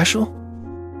something special?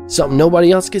 Something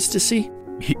nobody else gets to see?"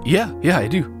 Yeah, I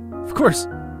do. Of course.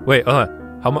 Wait,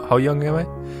 how young am I?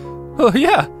 Oh,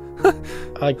 yeah.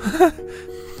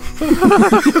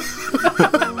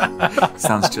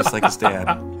 Sounds just like his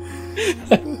dad.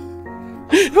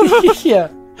 Yeah.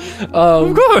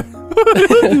 I'm going.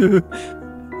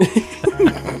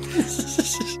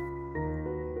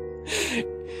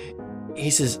 He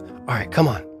says, "All right, come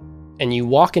on." And you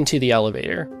walk into the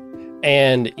elevator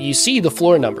and you see the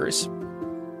floor numbers.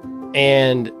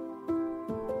 And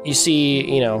you see,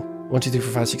 1, 2, 3,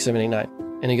 4, 5, 6, 7, 8, 9.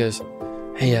 And he goes,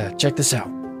 "Hey, check this out.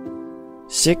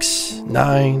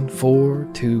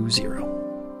 69420."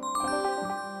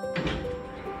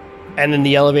 And then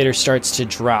the elevator starts to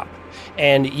drop.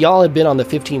 And y'all had been on the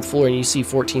 15th floor and you see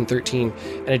 1413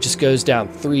 and it just goes down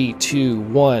 3, 2,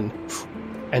 1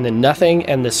 and then nothing,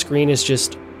 and the screen is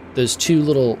just those two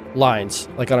little lines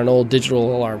like on an old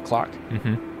digital alarm clock.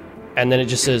 Mm-hmm. And then it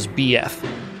just says BF.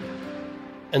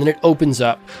 And then it opens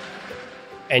up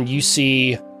and you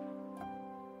see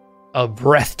a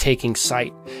breathtaking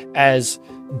sight as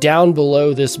down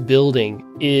below this building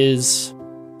is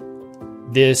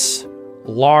this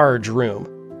large room,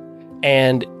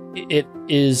 and it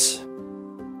is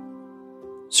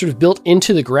sort of built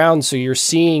into the ground, so you're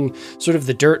seeing sort of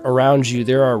the dirt around you.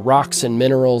 There are rocks and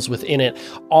minerals within it,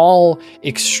 all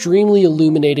extremely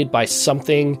illuminated by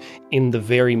something in the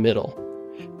very middle.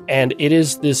 And it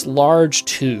is this large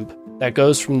tube that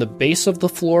goes from the base of the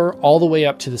floor all the way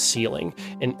up to the ceiling,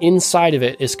 and inside of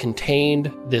it is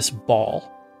contained this ball.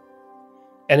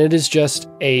 And it is just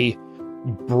a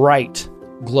bright,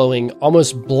 glowing,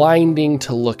 almost blinding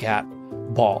to look at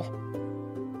ball.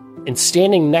 And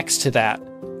standing next to that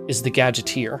is the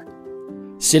Gadgeteer,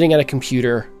 sitting at a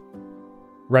computer,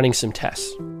 running some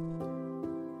tests.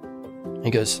 He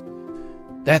goes,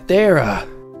 "That there,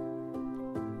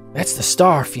 that's the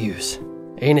star fuse.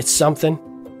 Ain't it something?"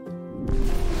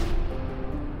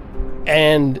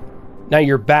 And now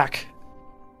you're back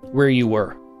where you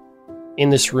were,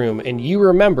 in this room, and you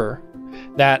remember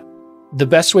that the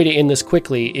best way to end this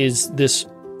quickly is this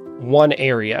one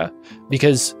area,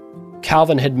 because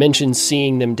Calvin had mentioned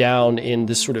seeing them down in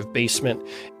this sort of basement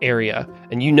area,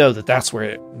 and you know that that's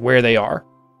where they are.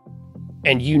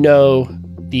 And you know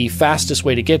the fastest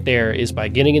way to get there is by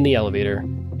getting in the elevator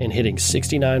and hitting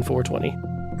 69,420.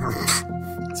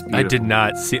 I did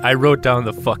not see. I wrote down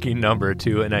the fucking number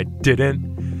too, and I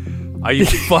didn't. Are you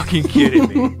fucking kidding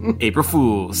me? April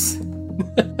Fools.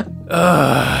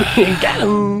 Got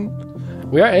him.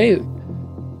 We are. Hey,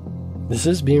 this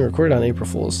is being recorded on April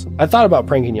Fools. I thought about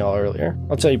pranking y'all earlier.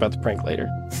 I'll tell you about the prank later.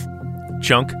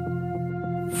 Chunk.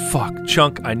 Fuck,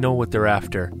 Chunk. I know what they're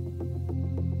after.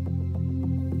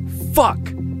 Fuck.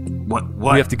 What?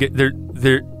 We have to get there.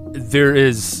 There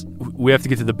is. We have to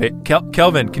get to the base.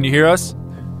 Kelvin, can you hear us?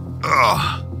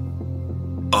 Oh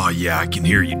yeah, I can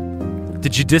hear you.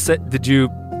 Did you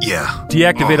Yeah.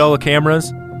 deactivate all the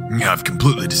cameras? Yeah, I've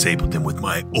completely disabled them with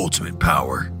my ultimate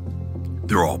power.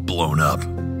 They're all blown up.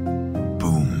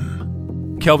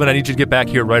 Boom. Kelvin, I need you to get back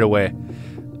here right away.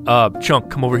 Chunk,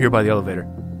 come over here by the elevator.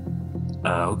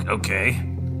 Okay.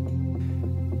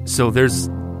 So there's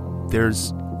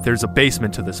a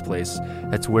basement to this place.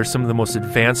 That's where some of the most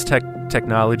advanced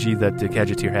technology that the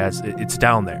Gadgeteer has, it's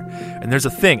down there. And there's a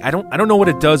thing. I don't know what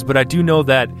it does, but I do know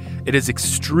that it is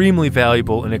extremely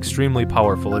valuable and extremely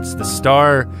powerful. It's the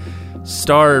star.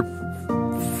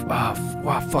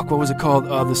 What was it called?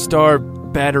 The star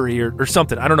battery or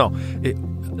something. I don't know.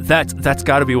 That's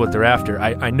got to be what they're after.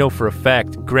 I know for a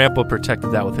fact Grandpa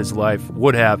protected that with his life.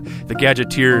 Would have. The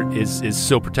Gadgeteer is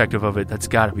so protective of it. That's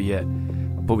got to be it.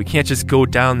 But we can't just go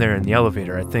down there in the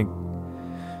elevator. I think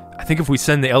if we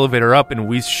send the elevator up and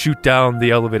we shoot down the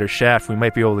elevator shaft, we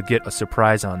might be able to get a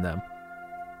surprise on them.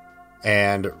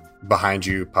 And behind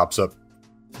you pops up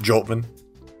Joltvin.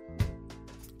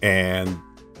 And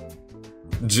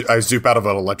I zoop out of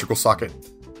an electrical socket.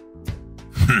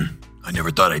 I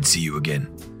never thought I'd see you again.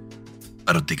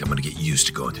 I don't think I'm going to get used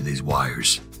to going through these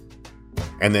wires.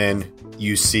 And then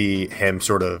you see him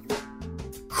sort of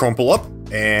crumple up,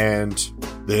 and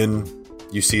then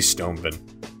you see Stonebin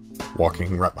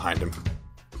walking right behind him.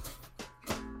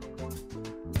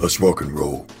 Let's rock and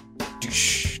roll.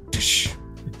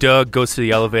 Doug goes to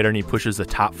the elevator and he pushes the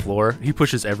top floor. He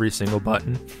pushes every single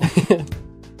button.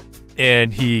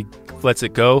 And he lets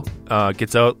it go,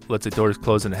 gets out, lets the doors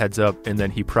close and heads up, and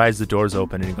then he pries the doors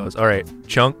open and he goes, "All right,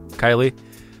 Chunk, Kylie.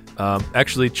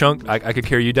 Actually, Chunk, I could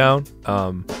carry you down.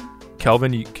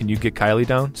 Kelvin, can you get Kylie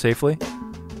down safely?"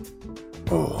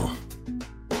 Oh.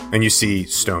 And you see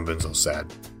Stonevin's all sad.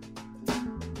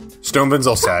 Stonevin's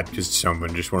all sad because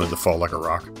Stonevin just wanted to fall like a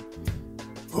rock.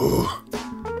 Oh.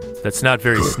 That's not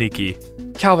very sneaky.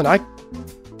 Calvin, I'd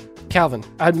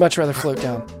much rather float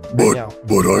down right now.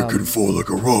 But I can fall like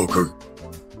a rock.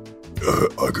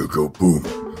 I could go boom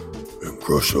and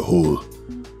crush a hole.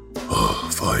 Oh,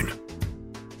 fine.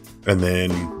 And then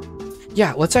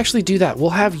Yeah, let's actually do that. We'll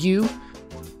have you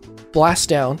blast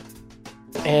down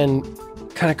and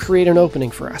kind of create an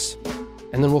opening for us.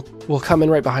 And then we'll come in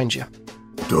right behind you.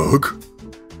 Doug?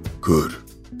 Good.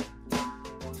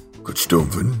 Could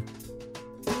Stonevin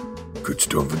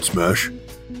smash?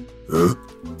 Yeah.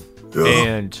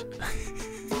 And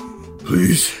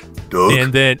Please, Doug?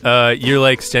 And then you're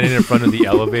like standing in front of the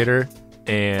elevator,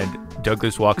 and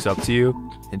Douglas walks up to you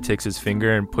and takes his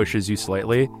finger and pushes you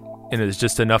slightly, and it's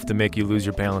just enough to make you lose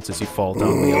your balance as you fall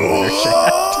down the elevator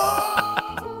shaft.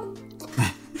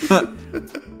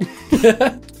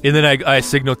 And then I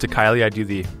signal to Kylie. I do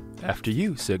the after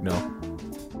you signal.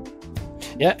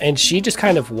 Yeah, and she just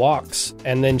kind of walks,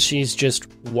 and then she's just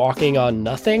walking on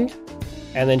nothing,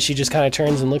 and then she just kind of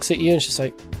turns and looks at you, and she's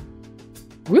like,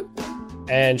 whoop,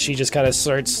 and she just kind of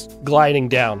starts gliding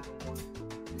down.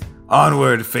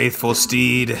 Onward, faithful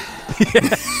steed.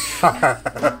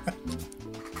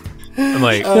 I'm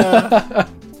like, I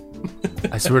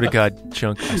swear to God,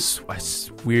 Chunk, I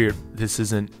swear this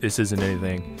isn't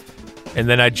anything. And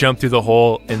then I jump through the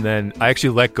hole, and then I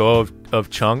actually let go of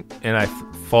Chunk, and I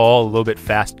fall a little bit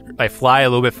fast. I fly a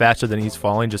little bit faster than he's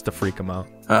falling, just to freak him out.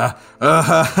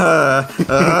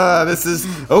 This is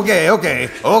okay. And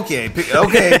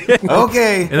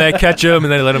then I catch him,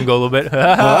 and then I let him go a little bit.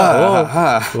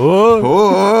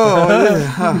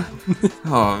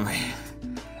 Oh man.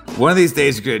 One of these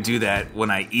days you're gonna do that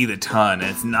when I eat a ton, and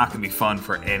it's not gonna be fun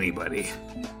for anybody.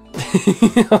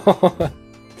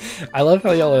 I love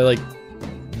how y'all are like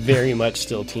very much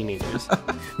still teenagers.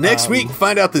 next week,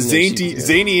 find out the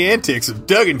zany antics of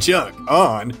Doug and Chunk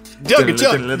on Doug and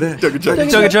Chunk. Doug and Chunk. Doug and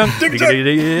Chunk. Doug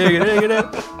and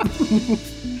Chunk.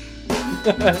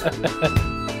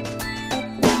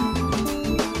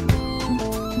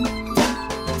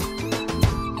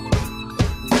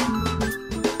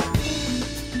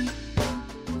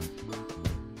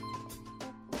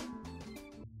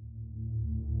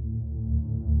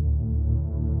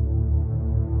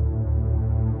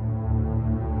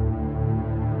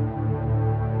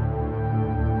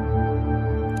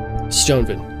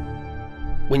 Stonevin,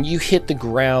 when you hit the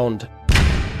ground,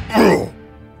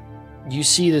 you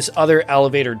see this other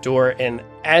elevator door, and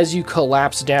as you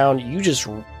collapse down, you just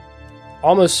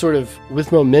almost sort of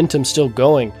with momentum still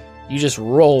going, you just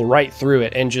roll right through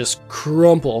it and just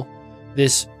crumple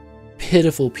this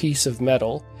pitiful piece of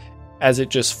metal as it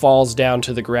just falls down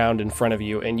to the ground in front of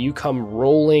you, and you come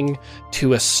rolling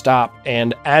to a stop.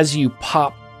 And as you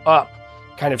pop up,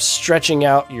 kind of stretching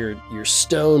out your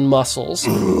stone muscles,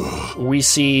 we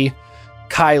see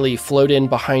Kylie float in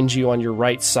behind you on your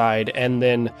right side, and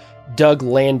then Doug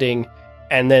landing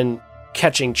and then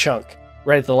catching Chunk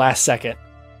right at the last second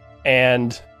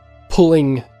and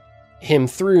pulling him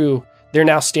through. They're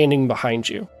now standing behind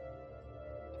you.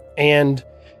 And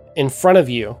in front of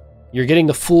you, you're getting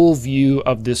the full view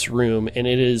of this room, and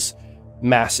it is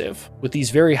massive with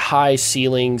these very high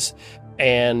ceilings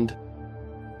and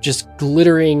just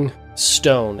glittering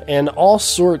stone and all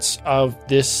sorts of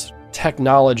this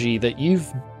technology that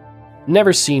you've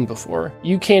never seen before.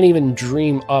 You can't even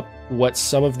dream up what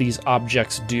some of these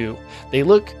objects do. They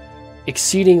look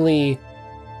exceedingly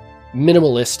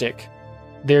minimalistic.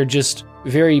 They're just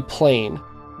very plain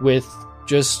with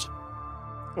just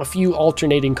a few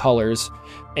alternating colors.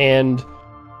 And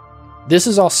this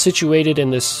is all situated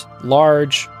in this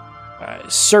large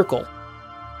circle.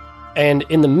 And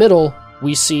in the middle,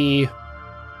 we see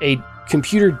a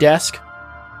computer desk,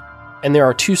 and there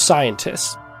are two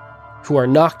scientists who are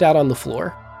knocked out on the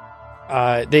floor.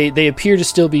 They appear to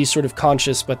still be sort of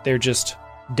conscious, but they're just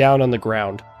down on the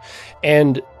ground.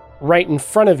 And right in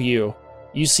front of you,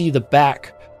 you see the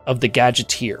back of the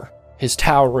Gadgeteer, his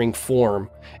towering form.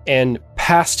 And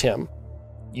past him,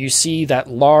 you see that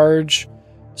large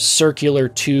circular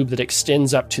tube that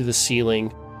extends up to the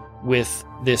ceiling with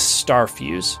this star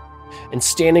fuse. And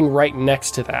standing right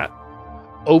next to that,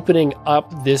 opening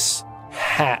up this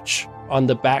hatch on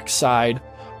the backside,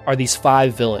 are these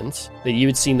 5 villains that you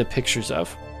had seen the pictures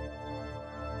of.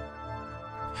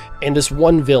 And this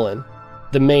one villain,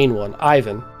 the main one,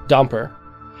 Ivan Dumper,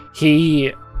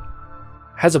 he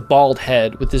has a bald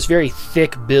head with this very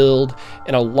thick build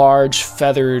and a large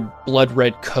feathered blood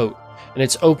red coat. And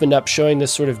it's opened up, showing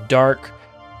this sort of dark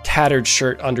tattered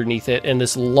shirt underneath it and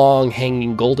this long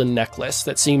hanging golden necklace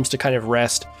that seems to kind of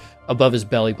rest above his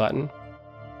belly button.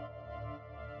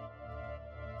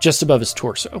 Just above his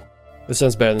torso. This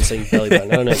sounds better than saying belly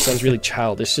button. I don't know, it sounds really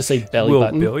childish. Just say belly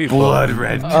button. Belly Blood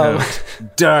red coat,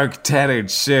 dark tattered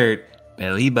shirt,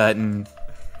 belly button.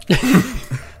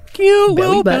 Cute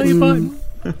Belly button.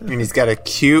 And he's got a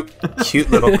cute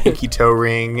little pinky toe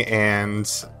ring, and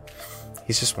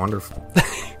he's just wonderful.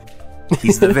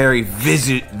 He's the very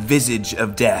visage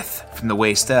of death from the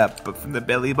waist up, but from the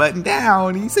belly button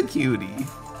down, he's a cutie.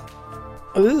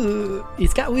 Ooh,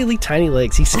 he's got really tiny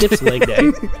legs. He skips leg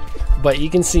day. But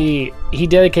you can see he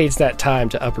dedicates that time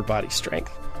to upper body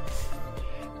strength.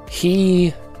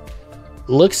 He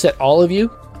looks at all of you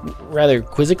rather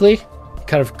quizzically,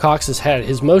 kind of cocks his head.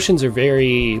 His motions are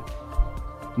very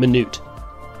minute.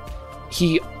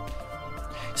 He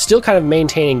still kind of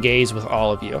maintaining gaze with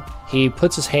all of you. He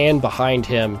puts his hand behind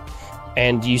him,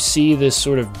 and you see this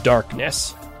sort of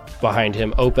darkness behind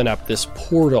him open up this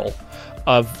portal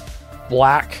of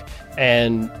black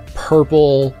and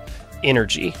purple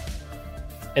energy.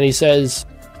 And he says,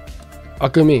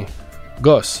 Akemi,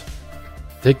 Gus,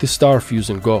 take the star fuse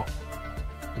and go.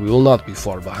 We will not be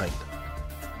far behind.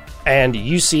 And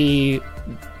you see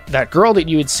that girl that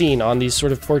you had seen on these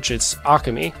sort of portraits,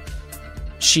 Akemi.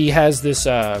 She has this,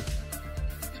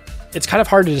 it's kind of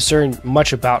hard to discern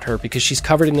much about her because she's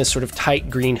covered in this sort of tight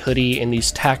green hoodie and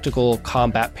these tactical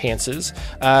combat pantses.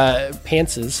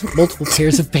 Multiple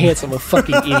pairs of pants. I'm a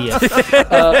fucking idiot.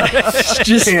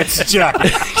 Pants,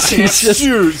 jacket, pants,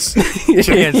 shoes.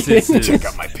 Check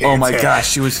out my pants. Oh my gosh,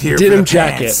 she was here Denim for the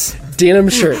jacket, pants. denim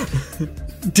shirt,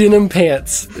 denim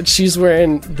pants. She's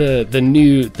wearing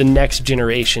the next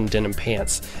generation denim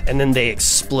pants, and then they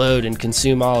explode and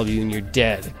consume all of you, and you're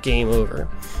dead. Game over.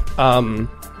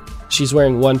 She's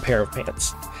wearing one pair of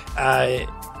pants.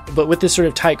 But with this sort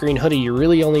of tight green hoodie, you're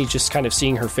really only just kind of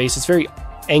seeing her face. It's very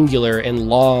angular and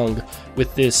long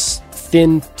with this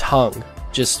thin tongue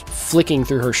just flicking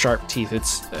through her sharp teeth.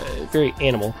 It's very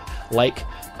animal-like.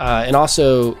 And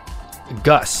also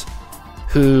Gus,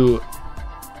 who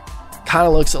kind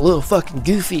of looks a little fucking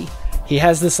goofy. He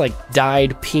has this like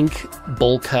dyed pink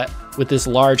bowl cut with this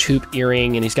large hoop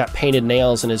earring, and he's got painted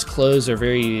nails, and his clothes are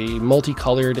very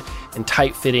multicolored and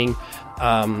tight-fitting.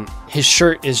 His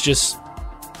shirt is just,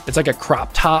 it's like a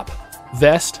crop top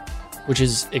vest, which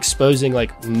is exposing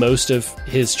like most of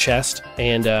his chest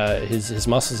and his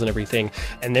muscles and everything.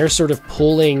 And they're sort of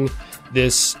pulling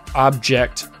this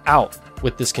object out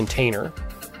with this container.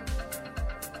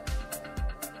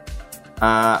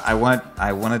 I want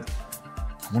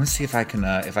to see if I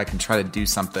can try to do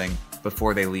something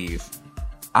before they leave.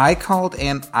 I called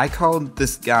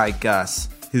this guy Gus,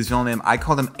 his real name. I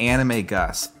called him Anime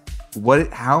Gus.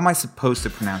 How am I supposed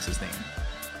to pronounce his name?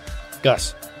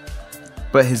 Gus.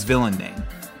 But his villain name.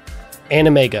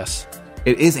 Anime Gus.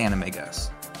 It is Anime Gus.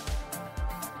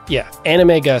 Yeah,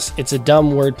 Anime Gus. It's a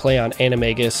dumb wordplay on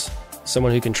Animagus,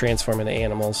 someone who can transform into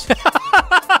animals.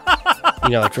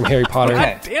 Like from Harry Potter.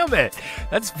 Okay. God damn it.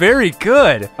 That's very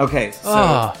good. Okay,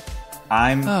 so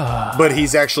But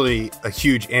he's actually a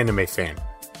huge anime fan.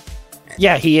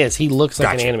 Yeah, he is. He looks like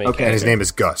Gotcha. an anime Okay. character. And his name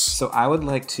is Gus. So I would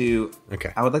like to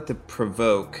Okay.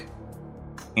 provoke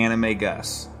Anime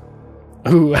Gus.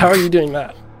 Ooh, how are you doing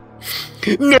that?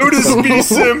 Notice me,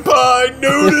 senpai!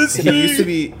 Notice He used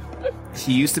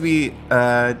to be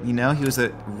he was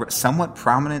a somewhat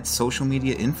prominent social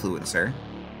media influencer.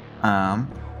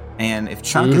 And if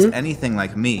Chunk is anything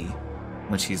like me,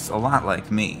 which he's a lot like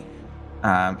me,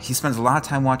 he spends a lot of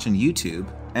time watching YouTube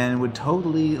and would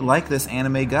totally like this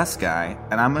Anime Gus guy.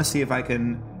 And I'm going to see if I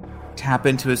can tap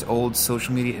into his old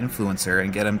social media influencer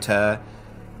and get him to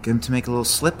make a little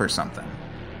slip or something.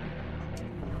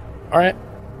 All right.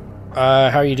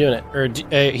 How are you doing it? Or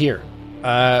here.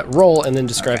 Roll and then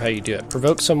describe how you do it.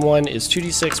 Provoke someone is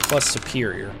 2d6 plus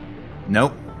superior.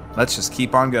 Nope. Let's just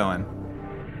keep on going.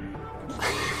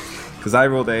 Because I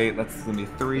rolled that's going to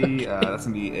be 3. That's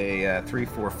going to be a 3,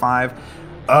 4, 5.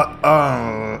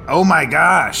 Oh my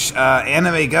gosh.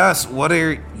 Anime Gus,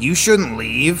 you shouldn't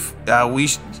leave.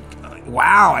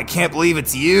 Wow, I can't believe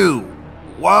it's you.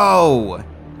 Whoa.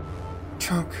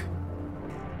 Chunk.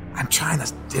 I'm trying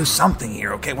to do something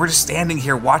here, okay? We're just standing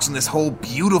here watching this whole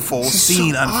beautiful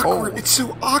scene unfold. Awkward. It's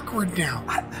so awkward now.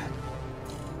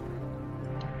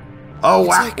 Oh,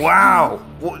 wow. like- Wow.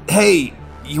 Well, hey,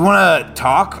 you want to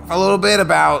talk a little bit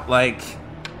about,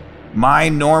 my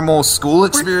normal school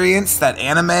experience, that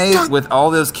anime with all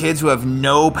those kids who have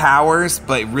no powers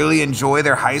but really enjoy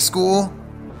their high school?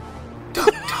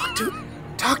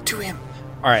 Talk to him.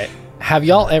 All right. Have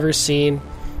y'all ever seen,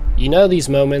 these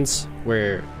moments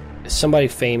where somebody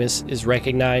famous is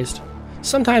recognized,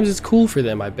 sometimes it's cool for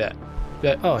them, I bet.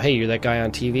 But, oh, hey, you're that guy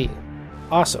on TV.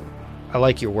 Awesome. I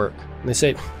like your work. And they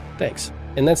say, thanks.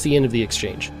 And that's the end of the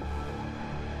exchange.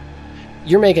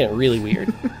 You're making it really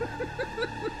weird.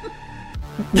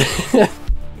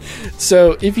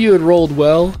 So if you had rolled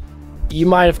well, you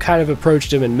might have kind of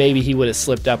approached him and maybe he would have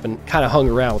slipped up and kind of hung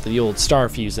around with the old star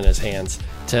fuse in his hands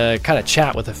to kind of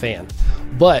chat with a fan.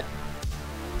 But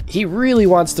he really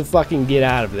wants to fucking get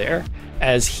out of there,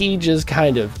 as he just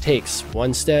kind of takes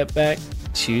 1 step back,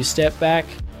 2 step back,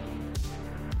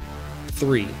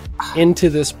 3 into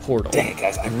this portal. Dang it,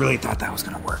 guys. I really thought that was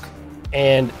going to work.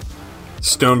 And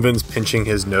Stonevin's pinching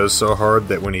his nose so hard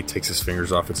that when he takes his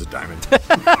fingers off, it's a diamond.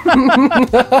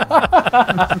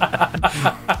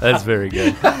 That's very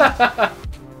good.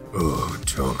 Oh,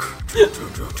 Chunk.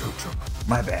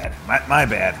 My bad. My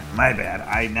bad.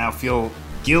 I now feel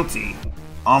guilty,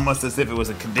 almost as if it was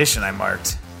a condition I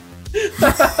marked.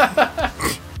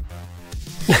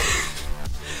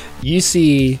 you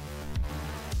see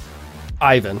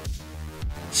Ivan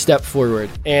step forward,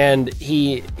 and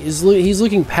he's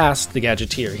looking past the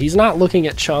Gadgeteer. He's not looking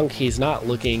at Chunk. He's not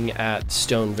looking at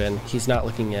Stonevin. He's not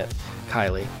looking at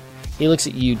Kylie. He looks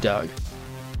at you, Doug.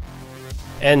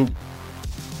 And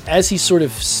as he's sort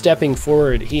of stepping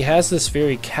forward, he has this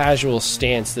very casual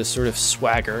stance, this sort of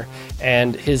swagger,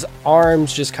 and his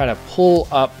arms just kind of pull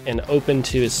up and open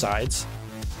to his sides.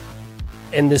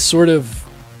 And this sort of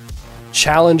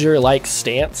challenger-like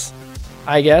stance,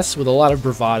 I guess, with a lot of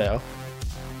bravado.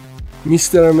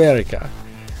 Mr. America,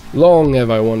 long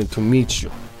have I wanted to meet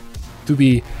you, to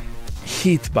be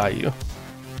hit by you.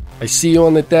 I see you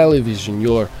on the television,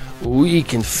 your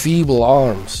weak and feeble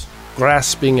arms,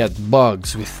 grasping at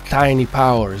bugs with tiny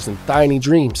powers and tiny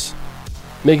dreams,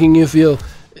 making you feel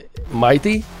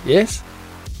mighty, yes?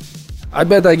 I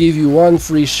bet I give you one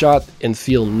free shot and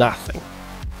feel nothing.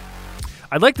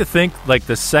 I'd like to think, like,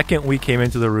 the second we came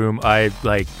into the room, I,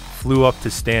 like, flew up to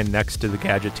stand next to the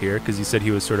Gadgeteer, because you said he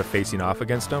was sort of facing off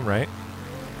against him, right?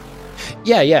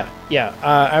 Yeah.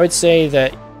 I would say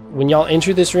that when y'all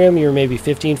entered this room, you were maybe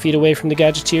 15 feet away from the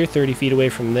Gadgeteer, 30 feet away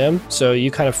from them. So you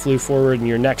kind of flew forward and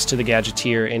you're next to the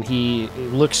Gadgeteer, and he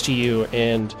looks to you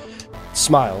and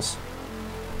smiles.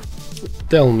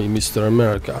 Tell me, Mr.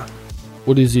 America,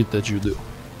 what is it that you do?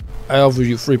 I offer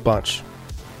you free punch.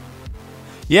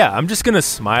 Yeah, I'm just gonna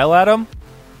smile at him,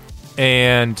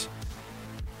 and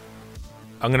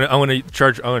I'm gonna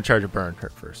charge a burn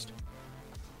hurt first.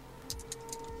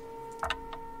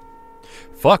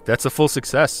 Fuck, that's a full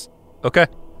success. Okay.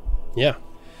 Yeah.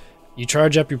 You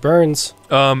charge up your burns.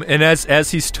 And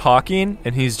as he's talking,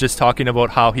 and he's just talking about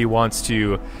how he wants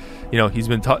to, he's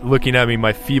been looking at me,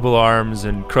 my feeble arms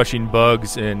and crushing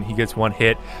bugs, and he gets one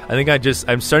hit. I think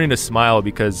I'm starting to smile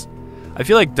because I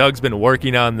feel like Doug's been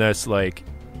working on this, like,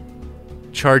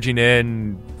 charging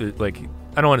in, like,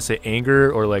 I don't want to say anger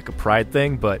or like a pride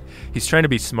thing, but he's trying to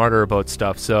be smarter about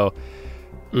stuff. So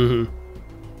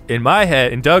in my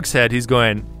head, in Doug's head, he's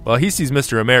going, well, he sees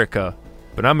Mr. America,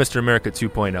 but I'm Mr. America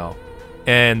 2.0.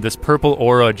 And this purple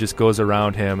aura just goes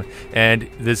around him, and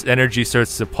this energy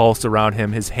starts to pulse around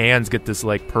him. His hands get this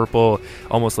like purple,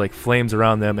 almost like flames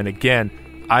around them. And again,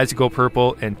 eyes go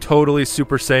purple and totally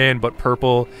Super Saiyan, but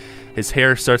purple. His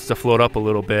hair starts to float up a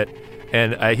little bit.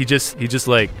 And he just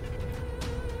like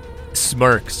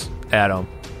smirks at him,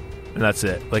 and that's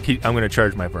it. Like, I'm gonna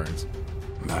charge my burns.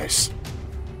 Nice.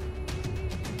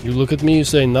 You look at me, you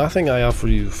say nothing, I offer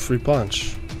you free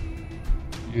punch.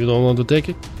 You don't want to take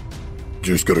it?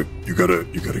 You gotta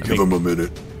give him a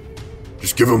minute.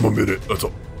 Just give him a minute, that's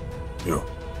all.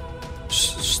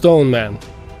 Stone Man,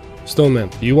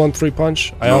 do you want free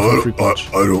punch? I offer free punch.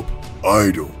 I don't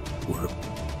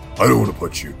want to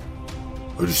punch you.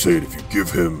 I'm just saying, if you give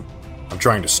him... I'm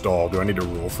trying to stall. Do I need to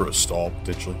roll for a stall,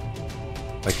 potentially?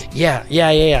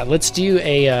 Yeah. Let's do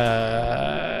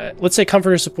a, let's say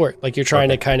comfort or support. Like, you're trying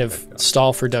to kind of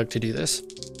stall for Doug to do this.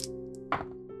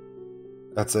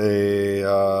 That's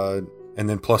a, and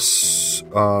then plus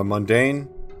mundane.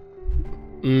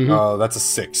 Mm-hmm. That's a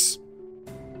 6.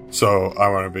 So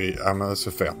that's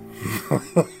a fail.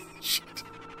 Shit.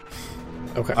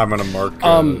 Okay. I'm gonna mark.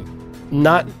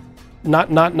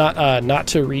 Not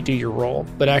to redo your roll,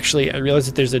 but actually I realize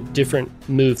that there's a different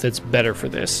move that's better for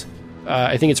this.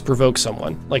 I think it's provoke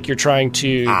someone. Like, you're trying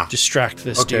to distract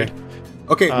this dude.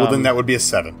 Okay, well then that would be a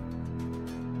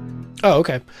 7. Oh,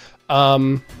 okay.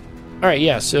 All right,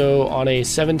 yeah. So on a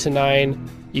 7 to 9,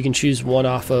 you can choose one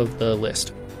off of the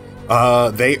list.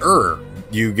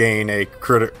 You gain a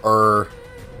crit, or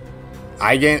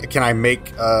can I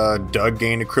make Doug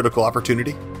gain a critical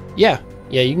opportunity? Yeah.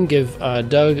 Yeah, you can give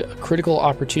Doug a critical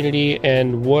opportunity,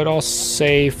 and what I'll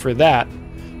say for that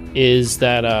is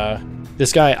that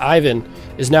this guy, Ivan,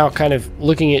 is now kind of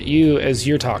looking at you as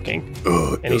you're talking,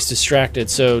 and he's distracted.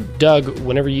 So, Doug,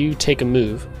 whenever you take a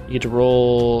move, you get to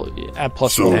roll at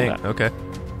plus So- one. Dang, on that. okay.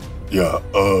 Yeah,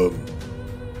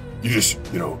 you just,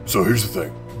 so here's the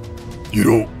thing. You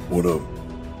don't want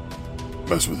to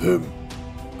mess with him.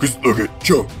 Because look at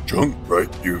Chunk, right?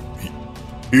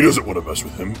 He doesn't want to mess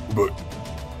with him, but...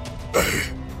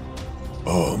 Hey,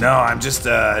 No, I'm just,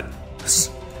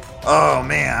 oh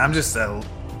man, I'm just,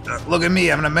 look at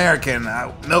me, I'm an American.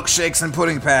 Milkshakes and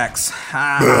pudding packs.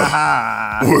 Ha ha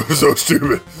ha. we're so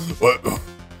stupid. What?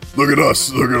 Look at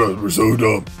us, we're so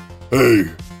dumb. Hey,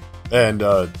 And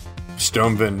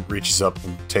Stoneman reaches up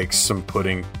and takes some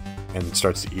pudding and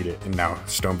starts to eat it. And now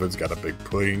Stoneman's got a big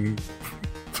pudding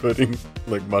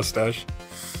like mustache.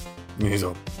 And he's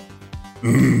all,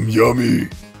 yummy.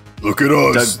 Look at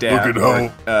Doug us, dab. look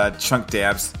at how... Chunk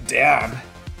dabs. Dab.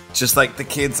 Just like the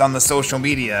kids on the social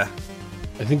media.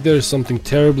 I think there is something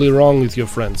terribly wrong with your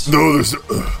friends. No, there's...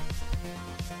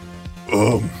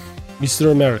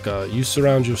 Mr. America, you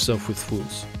surround yourself with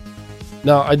fools.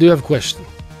 Now, I do have a question.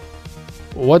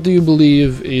 What do you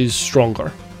believe is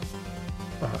stronger?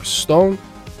 Stone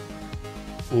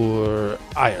or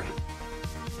iron?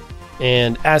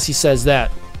 And as he says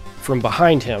that, from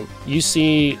behind him, you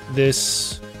see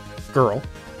this girl.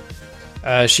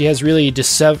 She has really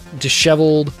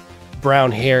disheveled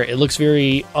brown hair. It looks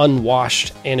very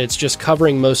unwashed, and it's just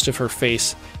covering most of her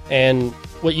face. And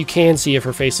what you can see of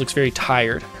her face looks very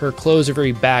tired. Her clothes are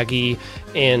very baggy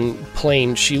and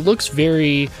plain. She looks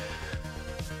very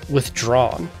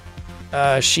withdrawn.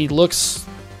 She looks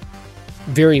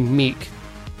very meek.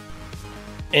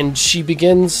 And she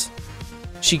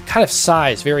kind of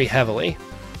sighs very heavily.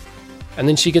 And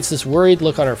then she gets this worried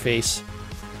look on her face.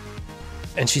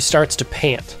 And she starts to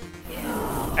pant.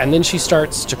 And then she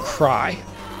starts to cry.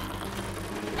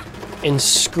 And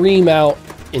scream out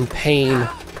in pain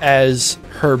as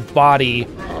her body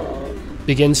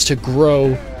begins to grow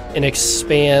and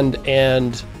expand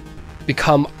and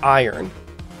become iron.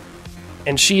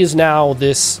 And she is now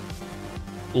this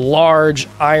large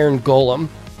iron golem.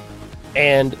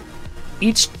 And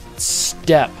each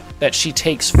step that she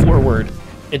takes forward,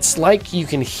 it's like you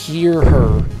can hear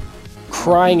her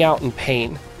crying out in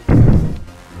pain.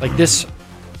 Like this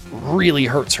really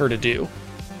hurts her to do,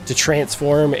 to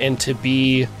transform and to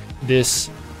be this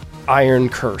iron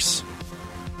curse.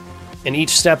 And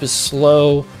each step is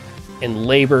slow and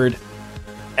labored,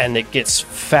 and it gets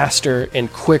faster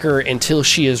and quicker until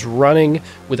she is running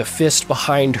with a fist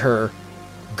behind her,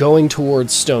 going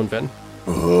towards Stoneman.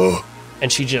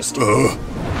 And she just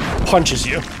punches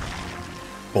you.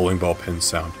 bowling ball pin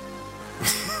sound.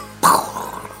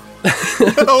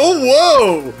 Oh,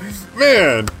 whoa!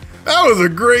 Man, that was a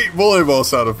great volleyball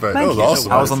sound effect. That was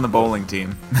awesome. I was on the bowling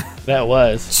team. That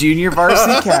was. Junior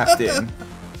varsity captain. Do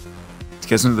you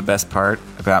guys know the best part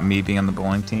about me being on the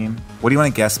bowling team? What do you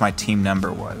want to guess my team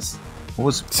number was? What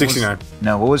was 69.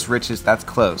 What was Rich's? That's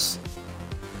close.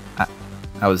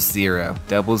 I was 0.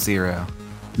 00.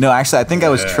 No, actually, I think I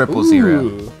was 000.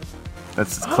 Ooh.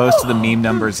 That's as close to the meme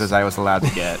numbers as I was allowed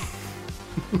to get.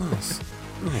 Nice.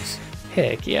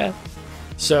 Heck yeah.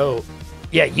 So,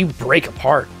 yeah, you break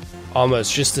apart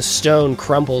almost. Just the stone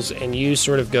crumbles and you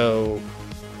sort of go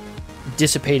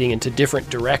dissipating into different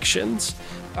directions.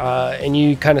 And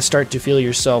you kind of start to feel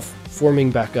yourself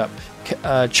forming back up.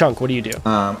 Chunk, what do you do?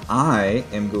 I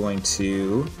am going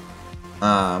to...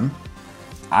 I'm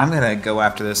going to go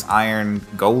after this iron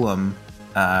golem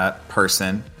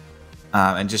person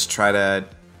and just try to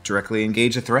directly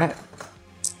engage a threat.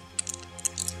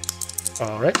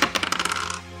 All right.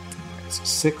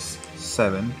 6,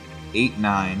 7, 8,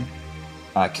 9.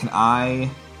 Can I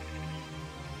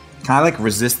like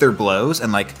resist their blows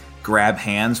and like grab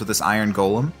hands with this iron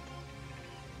golem?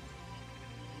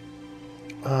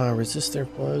 Resist their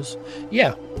blows.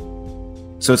 Yeah.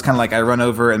 So it's kind of like I run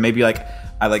over and maybe like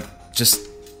I like just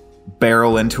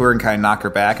barrel into her and kind of knock her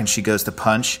back, and she goes to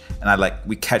punch, and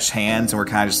we catch hands and we're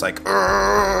kind of just like,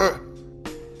 "Argh!"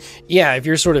 Yeah, if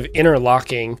you're sort of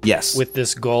interlocking Yes. with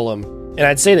this golem. And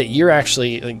I'd say that you're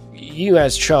actually, like, you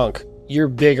as Chunk, you're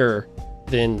bigger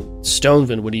than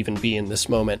Stoneman would even be in this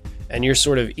moment. And you're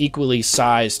sort of equally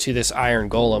sized to this iron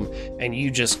golem. And you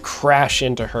just crash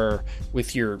into her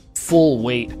with your full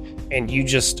weight. And you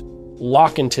just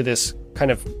lock into this kind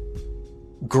of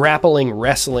grappling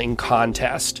wrestling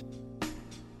contest.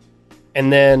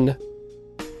 And then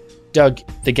Doug,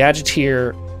 the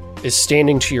Gadgeteer, is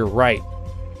standing to your right.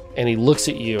 And he looks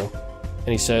at you and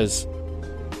he says,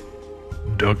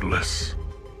 Douglas,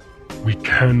 We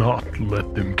cannot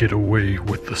let them get away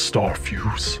with the star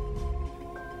fuse.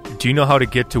 Do you know how to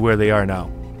get to where they are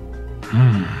now?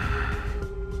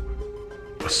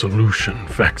 A solution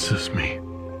vexes me.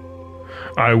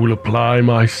 I will apply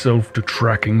myself to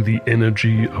tracking the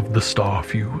energy of the star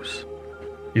fuse.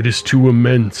 It is too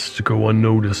immense to go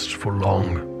unnoticed for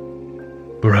long.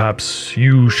 Perhaps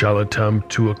you shall attempt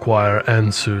to acquire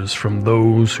answers from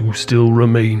those who still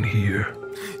remain here.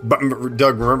 But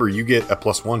Doug, remember, you get a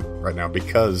 +1 right now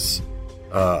because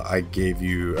I gave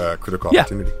you a critical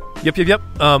opportunity. Yep.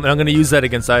 And I'm going to use that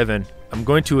against Ivan. I'm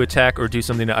going to attack or do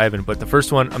something to Ivan, but the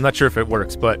first one, I'm not sure if it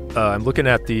works, but I'm looking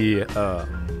at the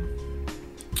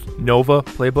Nova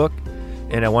playbook,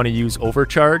 and I want to use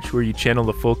Overcharge, where you channel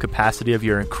the full capacity of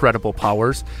your incredible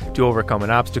powers to overcome an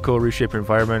obstacle, reshape your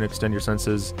environment, extend your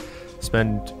senses,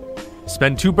 spend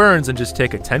 2 burns, and just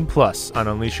take a 10+ on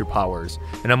Unleash Your Powers.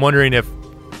 And I'm wondering if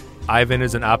Ivan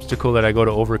is an obstacle that I go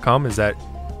to overcome. Is that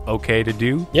okay to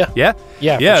do? Yeah. For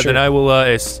sure. Then I will.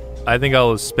 I think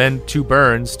I'll spend 2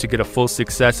 burns to get a full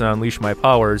success and unleash my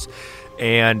powers.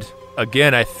 And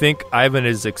again, I think Ivan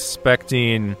is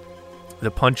expecting to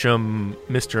punch him,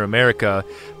 Mr. America,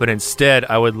 but instead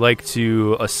I would like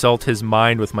to assault his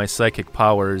mind with my psychic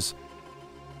powers.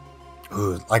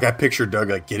 Ooh, like I picture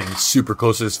Doug like getting super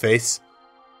close to his face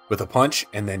with a punch,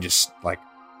 and then just like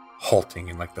halting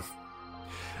and like the.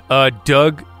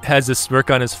 Doug has a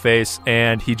smirk on his face,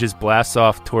 and he just blasts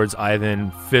off towards Ivan,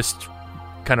 fist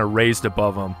kind of raised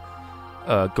above him,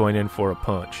 going in for a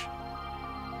punch.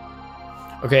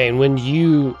 Okay, and when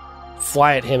you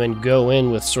fly at him and go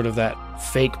in with sort of that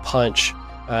fake punch,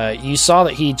 you saw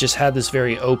that he just had this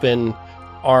very open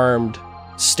armed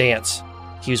stance.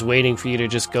 He was waiting for you to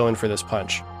just go in for this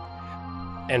punch.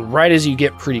 And right as you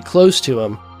get pretty close to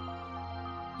him,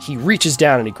 he reaches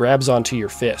down and he grabs onto your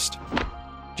fist,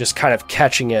 just kind of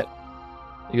catching it.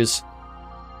 He goes,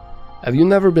 "Have you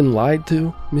never been lied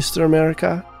to, Mr.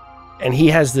 America?" And he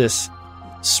has this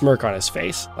smirk on his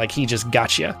face, like he just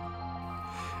got you.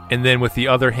 And then with the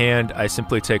other hand, I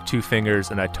simply take 2 fingers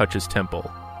and I touch his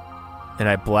temple. And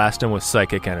I blast him with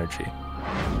psychic energy.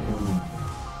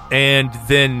 And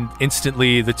then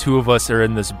instantly the 2 of us are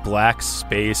in this black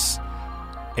space.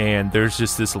 And there's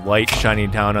just this light shining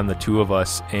down on the 2 of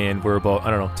us. And we're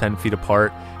about, 10 feet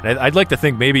apart. And I'd like to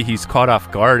think maybe he's caught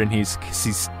off guard and he's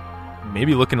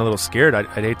maybe looking a little scared. I'd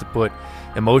hate to put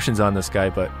emotions on this guy,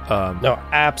 but... No,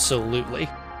 absolutely.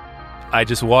 I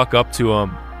just walk up to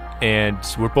him. And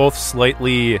we're both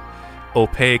slightly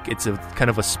opaque. It's a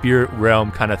kind of a spirit realm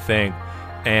kind of thing.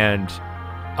 And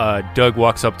Doug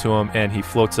walks up to him, and he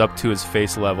floats up to his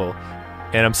face level.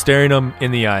 And I'm staring him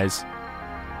in the eyes.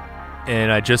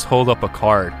 And I just hold up a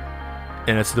card.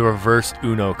 And it's the reverse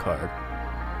Uno card.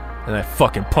 And I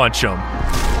fucking punch him.